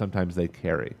sandiness that sometimes they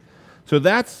carry. So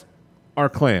that's our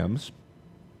clams.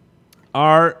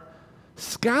 Our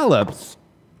scallops,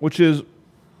 which is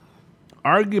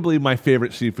arguably my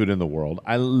favorite seafood in the world.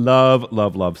 I love,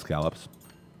 love, love scallops.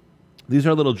 These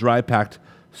are little dry-packed,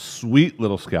 sweet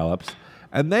little scallops.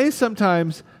 And they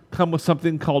sometimes come with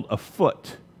something called a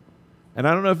foot. And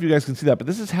I don't know if you guys can see that, but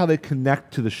this is how they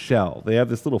connect to the shell. They have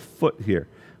this little foot here.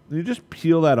 And you just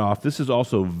peel that off. This is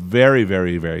also very,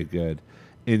 very, very good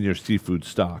in your seafood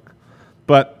stock.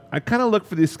 But I kind of look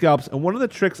for these scallops, and one of the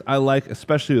tricks I like,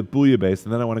 especially with bouillabaisse,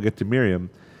 and then I want to get to Miriam,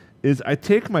 is I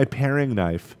take my paring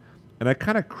knife and I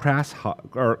kind of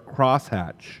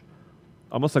crosshatch,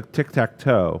 almost like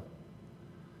tic-tac-toe,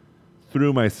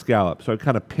 through my scallop. So I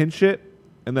kind of pinch it,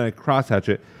 and then I crosshatch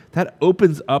it. That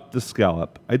opens up the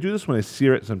scallop. I do this when I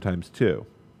sear it sometimes too.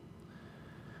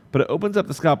 But it opens up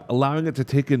the scallop, allowing it to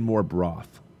take in more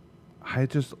broth. I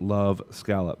just love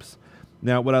scallops.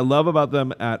 Now, what I love about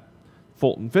them at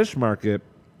Fulton Fish Market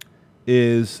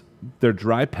is they're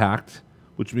dry packed,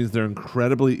 which means they're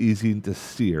incredibly easy to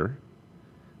sear.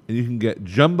 And you can get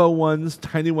jumbo ones,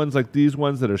 tiny ones like these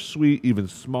ones that are sweet, even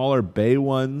smaller bay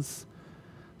ones.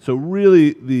 So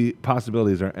really the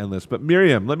possibilities are endless. But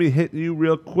Miriam, let me hit you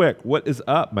real quick. What is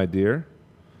up, my dear?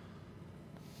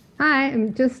 Hi, I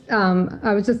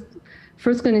was just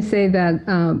first going to say that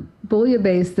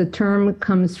bouillabaisse, the term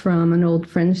comes from an old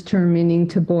French term meaning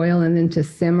to boil and then to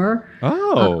simmer.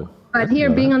 Oh. But here,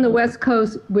 being on the West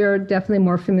Coast, we're definitely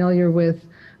more familiar with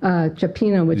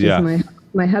Chiappino, which is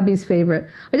my hubby's favorite.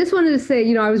 I just wanted to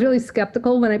say, I was really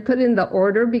skeptical when I put in the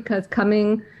order because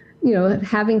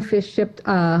having fish shipped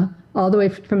all the way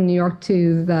from New York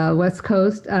to the West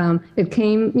Coast, it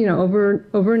came,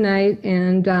 overnight,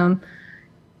 and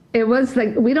it was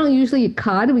like, we don't usually eat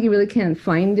cod. We really can't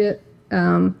find it.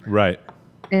 Right.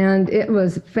 And it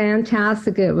was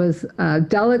fantastic. It was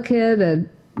delicate,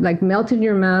 like melted in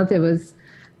your mouth. It was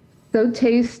so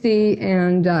tasty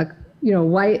and,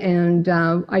 white. And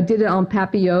I did it on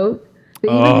papillote. They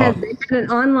even had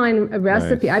an online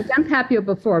recipe. Nice. I've done papillote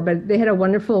before, but they had a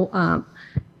wonderful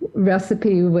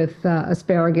recipe with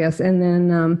asparagus. And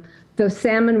then the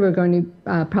salmon we're going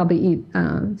to probably eat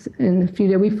in a few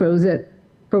days. We froze it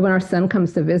for when our son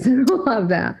comes to visit. We'll have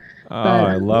that. Oh, but,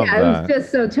 I love that. It was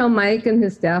just so tell Mike and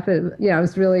his staff. I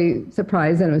was really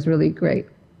surprised and it was really great.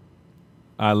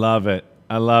 I love it.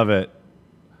 I love it.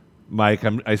 Mike,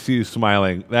 I see you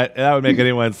smiling. That would make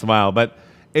anyone smile. But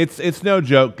It's no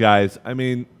joke, guys. I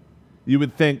mean, you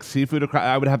would think seafood across.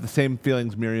 I would have the same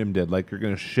feelings Miriam did. Like, you're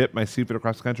going to ship my seafood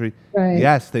across the country. Right.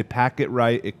 Yes, they pack it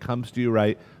right. It comes to you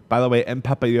right. By the way,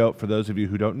 empapillote, for those of you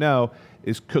who don't know,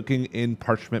 is cooking in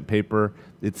parchment paper.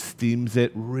 It steams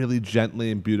it really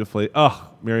gently and beautifully. Oh,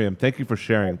 Miriam, thank you for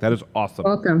sharing. That is awesome.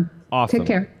 Welcome. Awesome. Take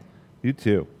care. You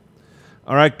too.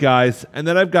 All right, guys. And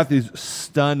then I've got these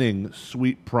stunning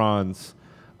sweet prawns.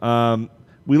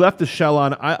 We left the shell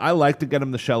on. I like to get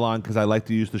them the shell on because I like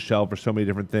to use the shell for so many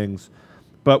different things.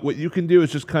 But what you can do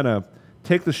is just kind of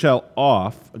take the shell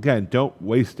off. Again, don't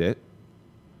waste it.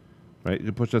 Right? You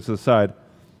can push that to the side.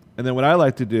 And then what I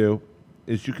like to do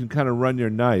is you can kind of run your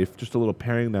knife, just a little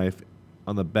paring knife,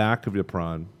 on the back of your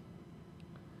prawn.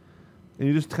 And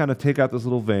you just kind of take out this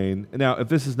little vein. And now, if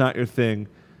this is not your thing,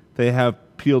 they have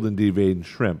peeled and deveined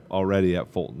shrimp already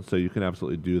at Fulton, so you can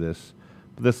absolutely do this.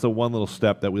 But that's the one little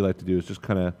step that we like to do, is just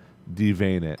kind of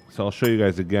devein it. So I'll show you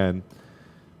guys again.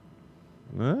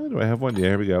 Do I have one? Yeah,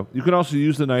 here we go. You can also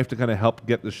use the knife to kind of help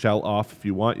get the shell off if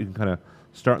you want. You can kind of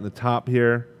start on the top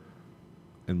here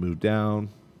and move down.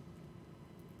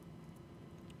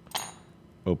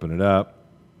 Open it up.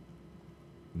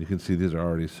 You can see these are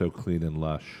already so clean and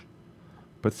lush.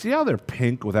 But see how they're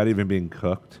pink without even being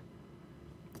cooked?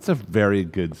 It's a very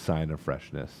good sign of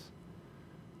freshness.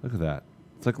 Look at that.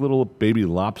 It's like little baby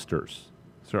lobsters.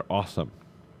 They're awesome.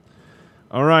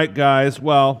 All right, guys.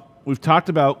 Well, we've talked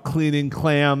about cleaning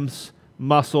clams,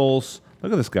 mussels.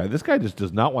 Look at this guy. This guy just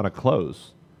does not want to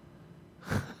close.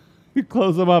 You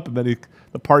close them up and then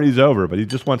the party's over, but he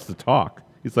just wants to talk.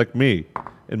 He's like me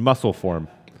in mussel form.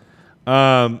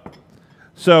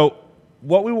 So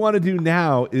what we want to do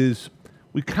now is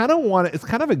we kind of want to, it's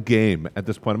kind of a game at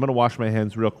this point. I'm going to wash my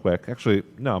hands real quick. Actually,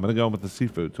 no, I'm going to go in with the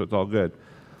seafood, so it's all good.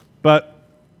 But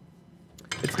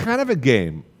it's kind of a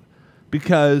game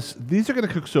because these are going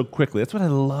to cook so quickly. That's what I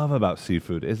love about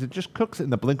seafood, is it just cooks in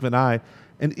the blink of an eye,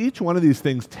 and each one of these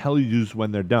things tell you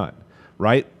when they're done,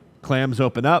 right? Clams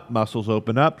open up, mussels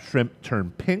open up, shrimp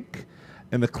turn pink,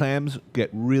 and the clams get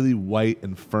really white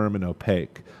and firm and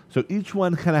opaque. So each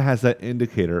one kind of has that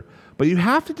indicator, but you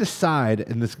have to decide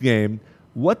in this game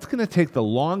what's going to take the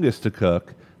longest to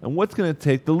cook and what's going to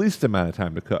take the least amount of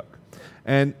time to cook.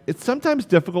 And it's sometimes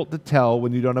difficult to tell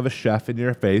when you don't have a chef in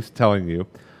your face telling you,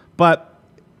 but,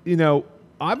 you know,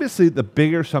 obviously the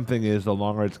bigger something is, the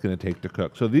longer it's going to take to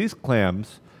cook. So these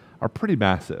clams are pretty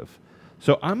massive.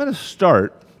 So I'm going to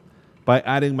start by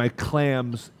adding my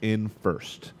clams in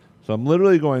first. So I'm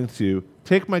literally going to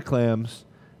take my clams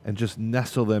and just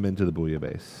nestle them into the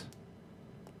bouillabaisse.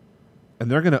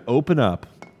 And they're going to open up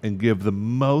and give the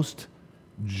most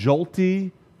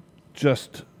jolty,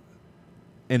 just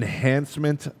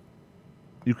enhancement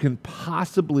you can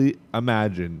possibly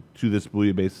imagine to this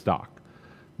bouillabaisse stock.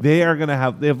 They are going to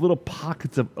have, they have little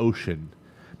pockets of ocean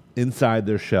inside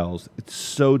their shells. It's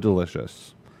so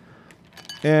delicious.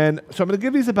 And so I'm going to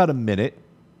give these about a minute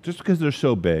just because they're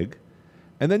so big.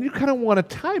 And then you kind of want to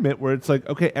time it where it's like,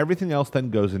 okay, everything else then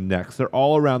goes in next. They're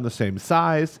all around the same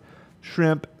size.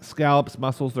 Shrimp, scallops,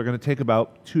 mussels, they're going to take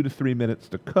about 2 to 3 minutes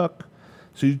to cook.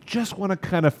 So you just want to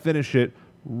kind of finish it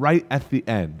right at the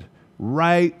end,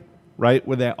 right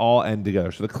where they all end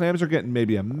together. So the clams are getting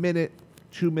maybe a minute,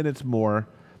 2 minutes more,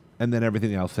 and then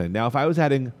everything else in. Now, if I was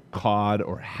adding cod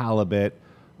or halibut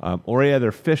or any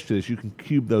other fish to this, you can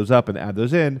cube those up and add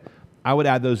those in. I would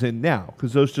add those in now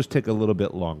because those just take a little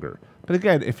bit longer. But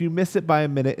again, if you miss it by a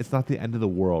minute, it's not the end of the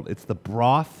world. It's the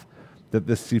broth that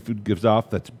this seafood gives off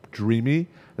that's dreamy.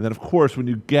 And then, of course, when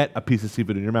you get a piece of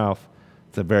seafood in your mouth,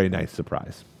 it's a very nice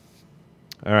surprise.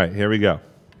 All right, here we go.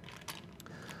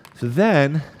 So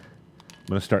then I'm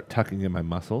going to start tucking in my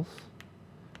mussels.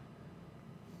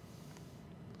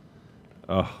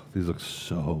 Oh, these look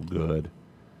so good.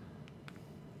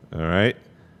 All right.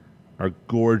 Our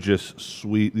gorgeous,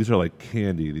 sweet, these are like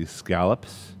candy, these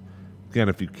scallops. Again,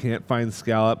 if you can't find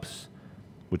scallops,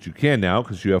 which you can now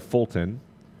because you have Fulton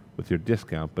with your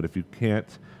discount, but if you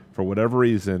can't, for whatever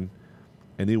reason,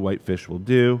 any whitefish will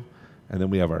do. And then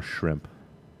we have our shrimp.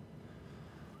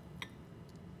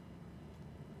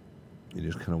 You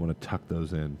just kind of want to tuck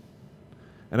those in.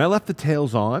 And I left the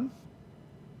tails on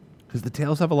because the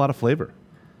tails have a lot of flavor.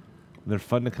 And they're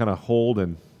fun to kind of hold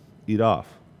and eat off.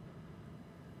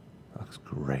 Looks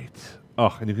great.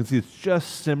 Oh, and you can see it's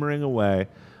just simmering away.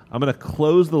 I'm going to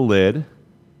close the lid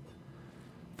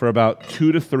for about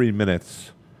 2 to 3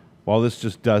 minutes while this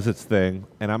just does its thing.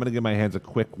 And I'm going to give my hands a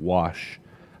quick wash.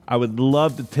 I would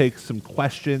love to take some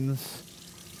questions.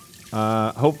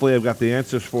 Hopefully I've got the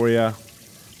answers for you.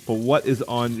 But what is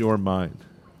on your mind?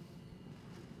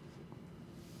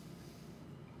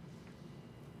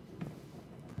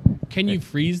 Can you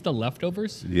freeze the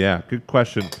leftovers? Yeah, good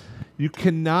question. You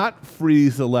cannot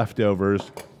freeze the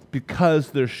leftovers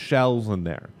because there's shells in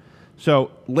there.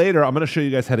 So later, I'm going to show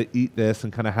you guys how to eat this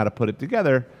and kind of how to put it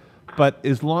together. But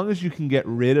as long as you can get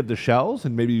rid of the shells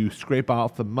and maybe you scrape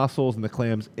off the mussels and the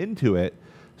clams into it,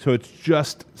 so it's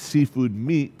just seafood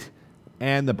meat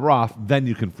and the broth, then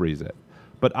you can freeze it.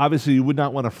 But obviously, you would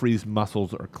not want to freeze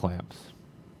mussels or clams,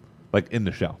 like in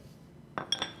the shell.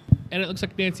 And it looks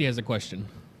like Nancy has a question.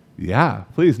 Yeah,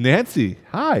 please, Nancy.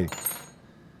 Hi.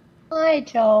 Hi,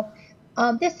 Joel.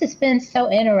 This has been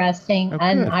so interesting,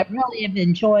 and I really have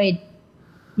enjoyed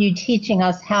you teaching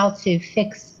us how to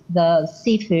fix the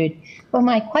seafood. But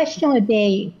my question would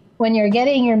be, when you're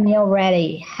getting your meal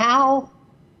ready, how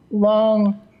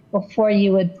long before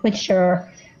you would put your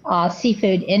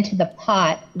seafood into the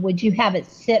pot would you have it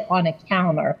sit on a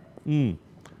counter? I mean,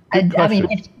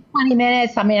 if 20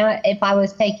 minutes, I mean, if I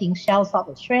was taking shells off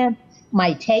the shrimp,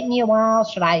 might take me a while.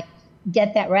 Should I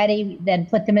get that ready, then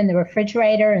put them in the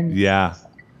refrigerator and a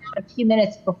few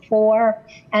minutes before?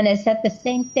 And is that the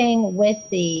same thing with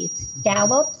the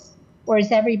scallops, or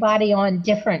is everybody on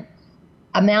different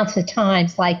amounts of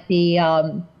times, like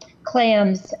the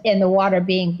clams in the water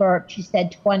being burped? You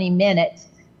said 20 minutes,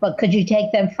 but could you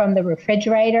take them from the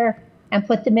refrigerator and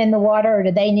put them in the water, or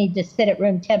do they need to sit at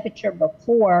room temperature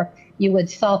before you would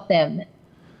salt them?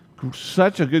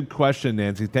 Such a good question,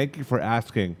 Nancy. Thank you for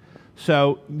asking.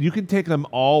 So you can take them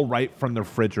all right from the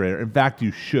refrigerator. In fact,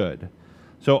 you should.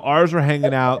 So ours are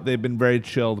hanging out. They've been very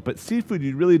chilled. But seafood,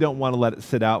 you really don't want to let it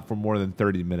sit out for more than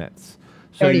 30 minutes.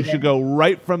 So you should go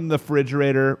right from the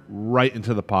refrigerator right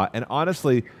into the pot. And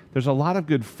honestly, there's a lot of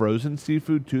good frozen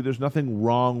seafood, too. There's nothing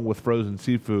wrong with frozen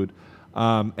seafood.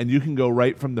 And you can go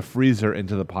right from the freezer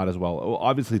into the pot as well. It will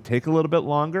obviously take a little bit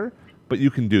longer, but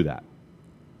you can do that.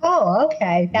 Oh,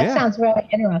 okay. That sounds really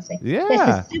interesting. Yeah.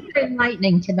 This is super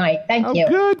enlightening tonight. Thank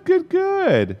you.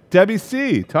 Good. Debbie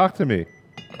C., talk to me.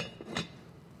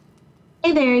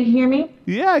 Hey there, you hear me?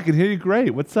 Yeah, I can hear you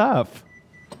great. What's up?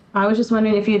 I was just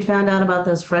wondering if you'd found out about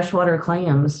those freshwater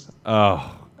clams.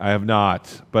 Oh, I have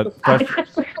not. But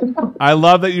I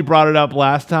love that you brought it up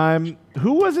last time.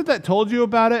 Who was it that told you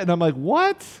about it? And I'm like,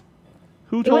 what?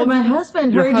 Who told my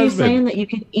husband Your heard husband. you saying that you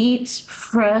could eat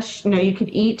you could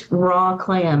eat raw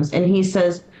clams. And he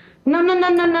says, no,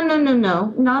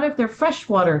 not if they're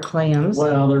freshwater clams.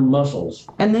 Well, they're mussels.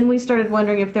 And then we started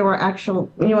wondering if there were actual,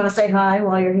 you want to say hi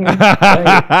while you're here?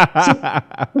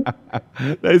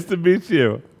 Nice to meet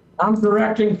you. I'm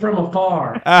directing from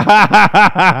afar.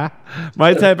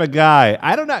 My type of guy.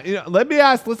 I don't know. Let me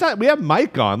ask. We have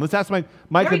Mike on. Let's ask Mike.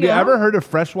 Mike, have you ever heard of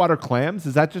freshwater clams?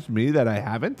 Is that just me that I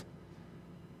haven't?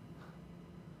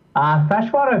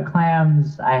 Freshwater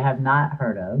clams, I have not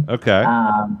heard of. Okay.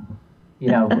 We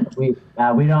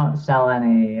don't sell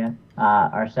any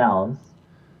ourselves.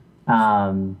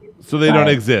 So they don't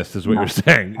exist, is what you're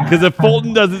saying. Because if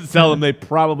Fulton doesn't sell them, they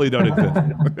probably don't exist.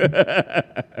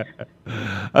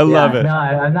 I love it. No,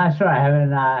 I'm not sure. I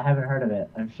haven't heard of it.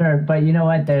 I'm sure, but you know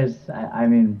what? There's,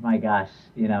 my gosh,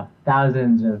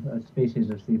 thousands of species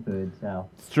of seafood. So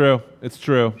it's true. It's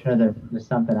true. I'm sure there's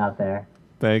something out there.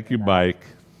 Thank you, Mike.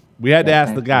 We had to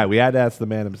ask the guy. We had to ask the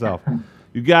man himself.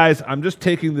 You guys, I'm just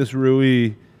taking this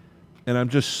Rui and I'm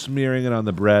just smearing it on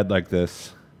the bread like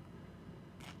this.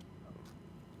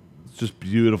 It's just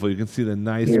beautiful. You can see the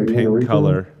nice pink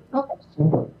color.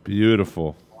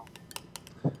 Beautiful.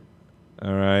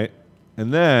 All right.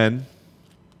 And then,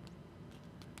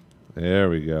 there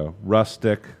we go.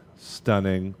 Rustic,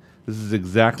 stunning. This is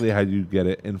exactly how you get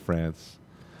it in France.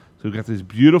 So we've got these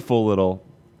beautiful little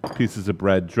pieces of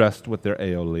bread dressed with their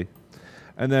aioli.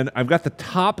 And then I've got the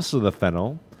tops of the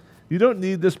fennel. You don't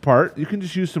need this part. You can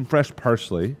just use some fresh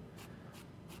parsley.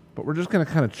 But we're just going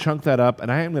to kind of chunk that up.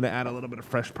 And I am going to add a little bit of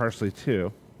fresh parsley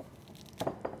too.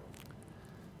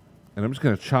 And I'm just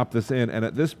going to chop this in. And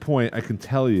at this point, I can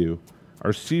tell you,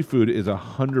 our seafood is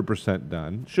 100%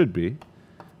 done. Should be.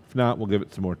 If not, we'll give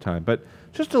it some more time. But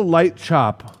just a light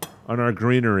chop on our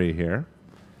greenery here.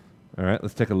 All right,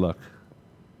 let's take a look.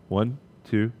 1,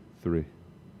 2, 3.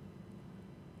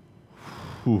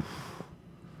 Oof.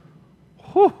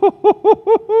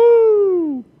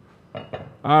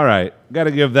 All right, got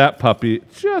to give that puppy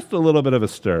just a little bit of a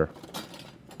stir.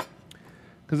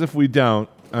 Because if we don't,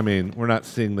 we're not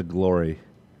seeing the glory.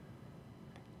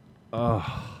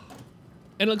 Oh.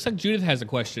 And it looks like Judith has a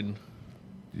question.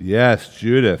 Yes,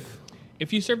 Judith.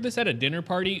 If you serve this at a dinner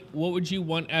party, what would you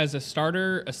want as a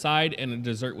starter, a side, and a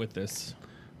dessert with this?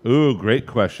 Ooh, great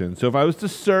question. So if I was to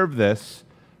serve this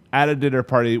at a dinner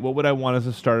party, what would I want as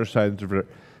a starter, side, and dessert?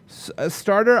 A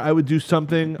starter, I would do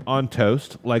something on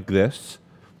toast like this.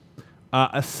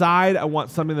 Aside, I want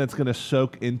something that's going to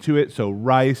soak into it. So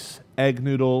rice, egg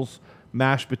noodles,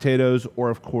 mashed potatoes, or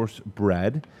of course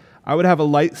bread. I would have a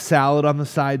light salad on the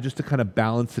side just to kind of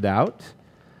balance it out.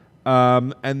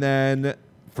 And then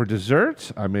for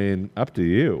dessert, I mean, up to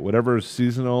you. Whatever is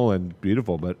seasonal and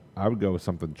beautiful, but I would go with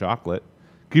something chocolate.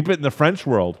 Keep it in the French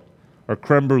world. Or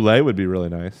creme brulee would be really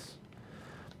nice.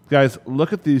 Guys,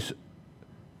 look at these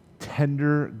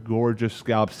tender, gorgeous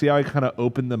scallops. See how I kind of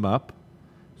open them up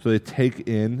so they take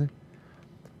in?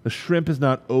 The shrimp is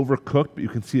not overcooked, but you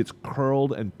can see it's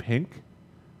curled and pink.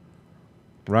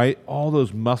 Right? All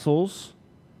those mussels,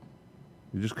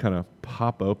 you just kind of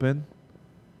pop open.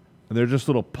 And they're just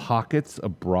little pockets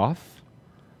of broth.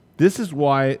 This is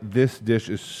why this dish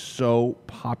is so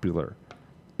popular.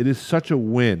 It is such a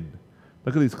win.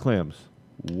 Look at these clams.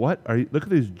 Look at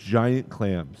these giant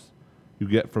clams you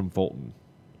get from Fulton.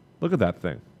 Look at that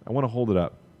thing. I want to hold it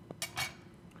up.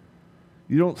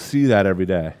 You don't see that every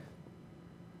day.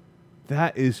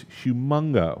 That is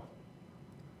humongo.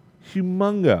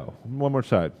 Humongo. One more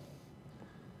side.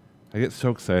 I get so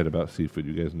excited about seafood.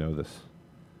 You guys know this.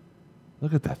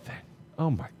 Look at that thing. Oh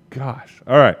my gosh.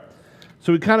 All right.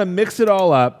 So we kind of mix it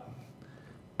all up.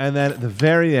 And then at the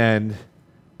very end,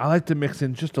 I like to mix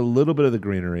in just a little bit of the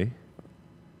greenery.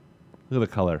 Look at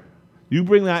the color. You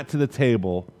bring that to the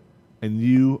table, and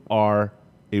you are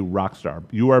a rock star.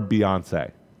 You are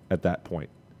Beyonce at that point.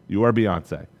 You are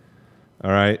Beyonce.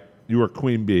 All right? You are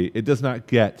Queen Bee. It does not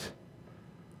get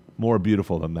more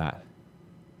beautiful than that,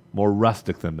 more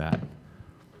rustic than that,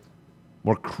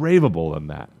 more craveable than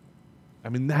that. I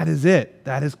mean, that is it.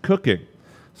 That is cooking.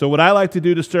 So what I like to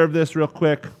do to serve this real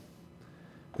quick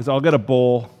is I'll get a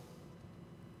bowl.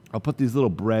 I'll put these little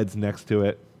breads next to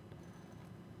it,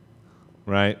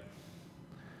 right?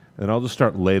 And I'll just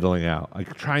start ladling out. I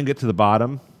try and get to the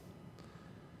bottom.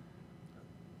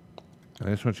 And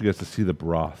I just want you guys to see the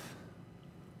broth.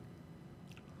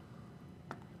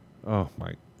 Oh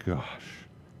my gosh.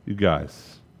 You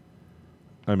guys.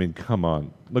 I mean, come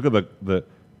on. Look at the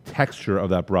texture of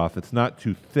that broth. It's not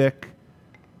too thick.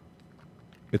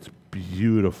 It's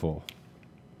beautiful.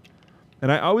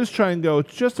 And I always try and go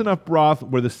just enough broth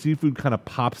where the seafood kind of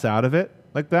pops out of it,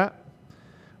 like that.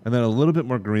 And then a little bit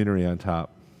more greenery on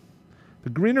top. The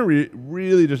greenery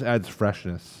really just adds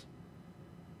freshness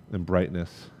and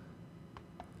brightness.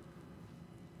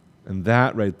 And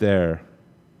that right there,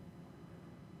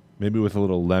 maybe with a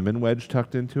little lemon wedge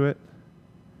tucked into it.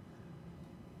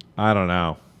 I don't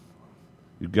know.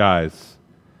 You guys,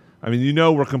 I mean, you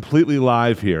know we're completely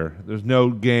live here. There's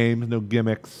no games, no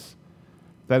gimmicks.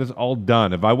 That is all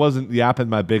done. If I wasn't yapping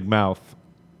my big mouth,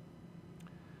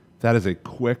 that is a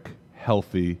quick,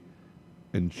 healthy,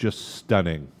 and just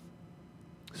stunning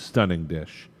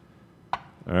dish. All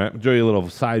right, I'll show you a little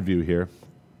side view here.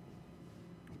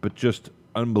 But just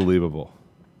unbelievable.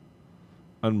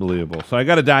 Unbelievable. So I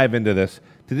got to dive into this.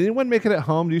 Did anyone make it at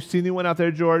home? Do you see anyone out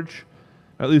there, George?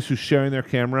 At least who's sharing their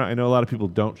camera? I know a lot of people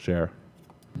don't share.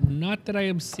 Not that I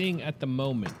am seeing at the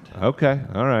moment. Okay,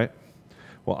 all right.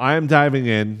 Well, I am diving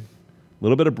in. A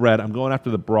little bit of bread. I'm going after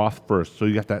the broth first. So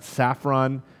you got that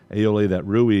saffron, aioli, that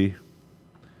rui,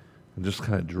 and just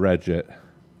kind of dredge it.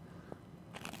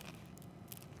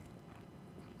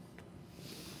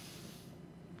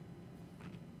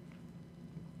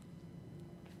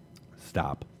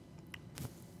 Stop.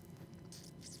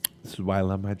 This is why I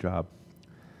love my job.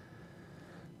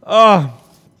 Oh,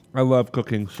 I love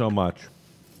cooking so much.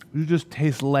 You just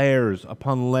taste layers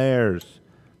upon layers.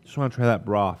 Just want to try that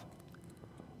broth.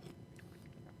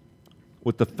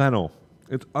 With the fennel,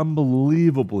 it's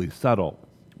unbelievably subtle,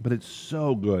 but it's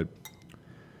so good.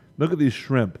 Look at these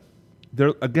shrimp.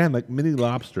 They're, again, like mini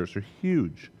lobsters. They're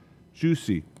huge,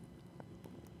 juicy.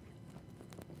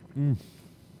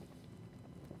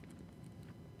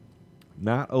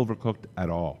 Not overcooked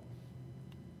at all.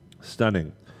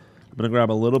 Stunning. I'm going to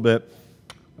grab a little bit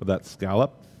of that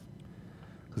scallop,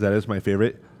 because that is my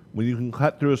favorite. When you can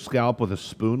cut through a scallop with a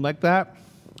spoon like that,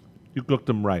 you cooked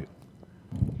them right.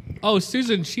 Oh,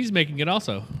 Susan, she's making it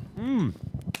also.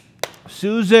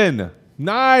 Susan,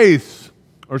 nice.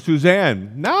 Or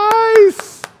Suzanne,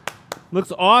 nice.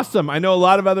 Looks awesome. I know a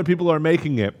lot of other people are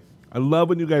making it. I love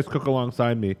when you guys cook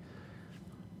alongside me.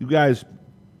 You guys,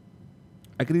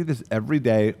 I could eat this every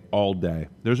day, all day.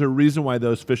 There's a reason why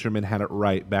those fishermen had it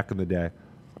right back in the day.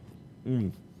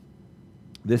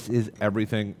 This is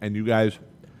everything. And you guys,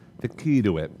 the key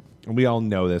to it, and we all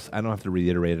know this, I don't have to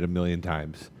reiterate it a million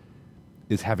times,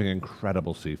 is having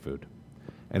incredible seafood.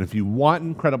 And if you want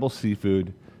incredible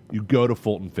seafood, you go to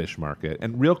Fulton Fish Market.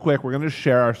 And real quick, we're going to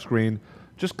share our screen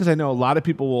just because I know a lot of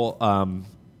people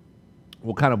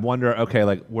will kind of wonder, okay,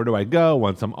 like where do I go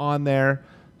once I'm on there?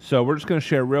 So we're just going to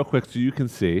share real quick so you can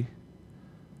see.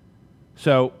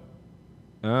 So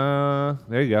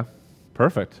there you go.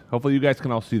 Perfect. Hopefully you guys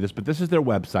can all see this, but this is their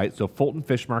website, so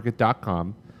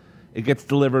fultonfishmarket.com. It gets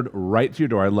delivered right to your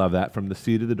door. I love that, from the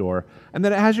sea to the door. And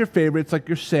then it has your favorites like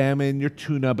your salmon, your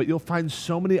tuna, but you'll find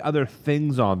so many other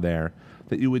things on there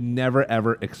that you would never,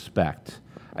 ever expect.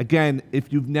 Again,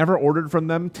 if you've never ordered from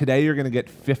them, today you're going to get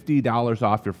 $50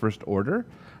 off your first order.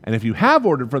 And if you have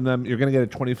ordered from them, you're going to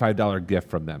get a $25 gift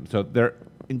from them. So they're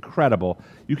incredible.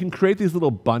 You can create these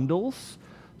little bundles.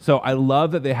 So I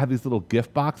love that they have these little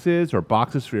gift boxes or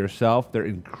boxes for yourself. They're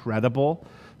incredible.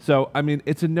 So, I mean,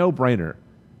 it's a no-brainer.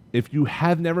 If you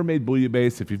have never made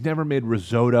bouillabaisse, if you've never made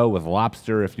risotto with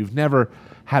lobster, if you've never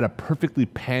had a perfectly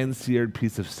pan-seared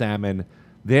piece of salmon,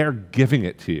 they're giving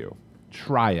it to you.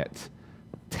 Try it.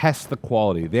 Test the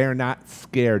quality. They're not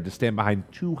scared to stand behind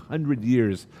 200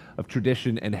 years of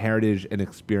tradition and heritage and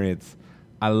experience.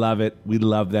 I love it. We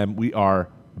love them. We are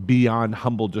beyond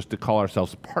humbled just to call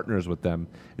ourselves partners with them.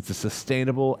 It's a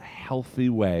sustainable, healthy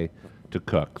way to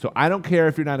cook. So I don't care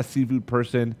if you're not a seafood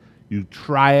person. You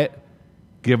try it.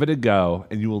 Give it a go,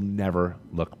 and you will never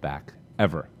look back,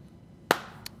 ever.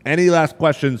 Any last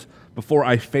questions before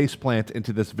I faceplant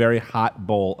into this very hot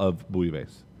bowl of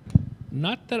bouillabaisse?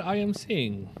 Not that I am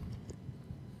seeing.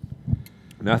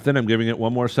 Nothing. I'm giving it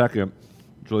one more second.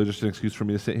 It's really just an excuse for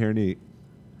me to sit here and eat.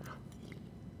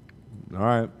 All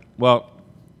right. Well,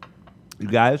 you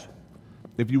guys,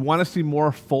 if you want to see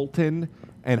more Fulton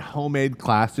and homemade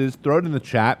classes, throw it in the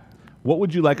chat. What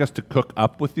would you like us to cook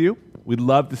up with you? We'd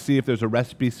love to see if there's a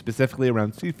recipe specifically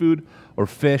around seafood or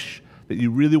fish that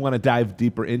you really want to dive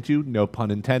deeper into. No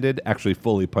pun intended. Actually,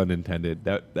 fully pun intended.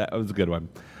 That was a good one.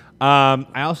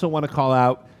 I also want to call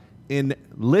out, in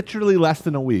literally less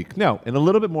than a week, no, in a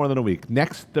little bit more than a week,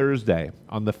 next Thursday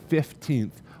on the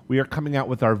 15th, we are coming out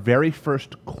with our very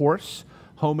first course,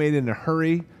 Homemade in a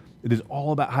Hurry. It is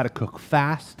all about how to cook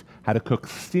fast, how to cook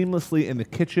seamlessly in the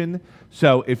kitchen.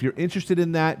 So if you're interested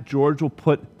in that, George will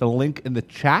put the link in the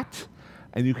chat,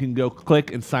 and you can go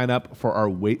click and sign up for our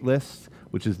wait list,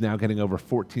 which is now getting over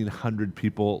 1,400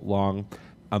 people long.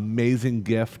 Amazing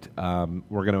gift. We're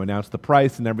going to announce the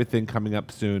price and everything coming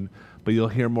up soon, but you'll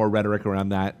hear more rhetoric around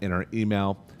that in our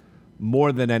email.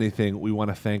 More than anything, we want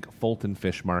to thank Fulton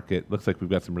Fish Market. Looks like we've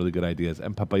got some really good ideas.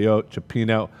 And Papayot,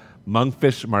 Cioppino,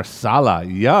 Monkfish Marsala.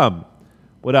 Yum.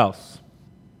 What else?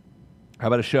 How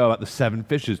about a show about the 7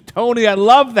 fishes? Tony, I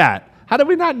love that. How did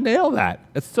we not nail that?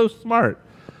 It's so smart.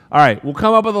 All right, we'll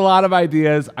come up with a lot of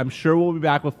ideas. I'm sure we'll be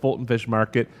back with Fulton Fish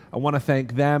Market. I want to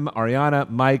thank them, Ariana,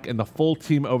 Mike, and the full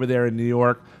team over there in New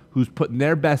York, who's putting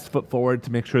their best foot forward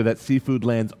to make sure that seafood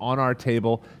lands on our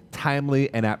table timely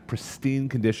and at pristine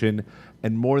condition.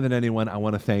 And more than anyone, I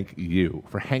want to thank you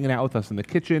for hanging out with us in the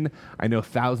kitchen. I know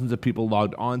thousands of people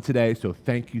logged on today, so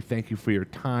thank you for your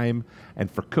time and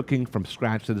for cooking from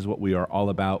scratch. That is what we are all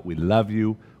about. We love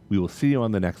you. We will see you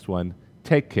on the next one.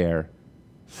 Take care.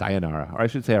 Sayonara. Or I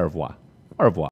should say au revoir. Au revoir.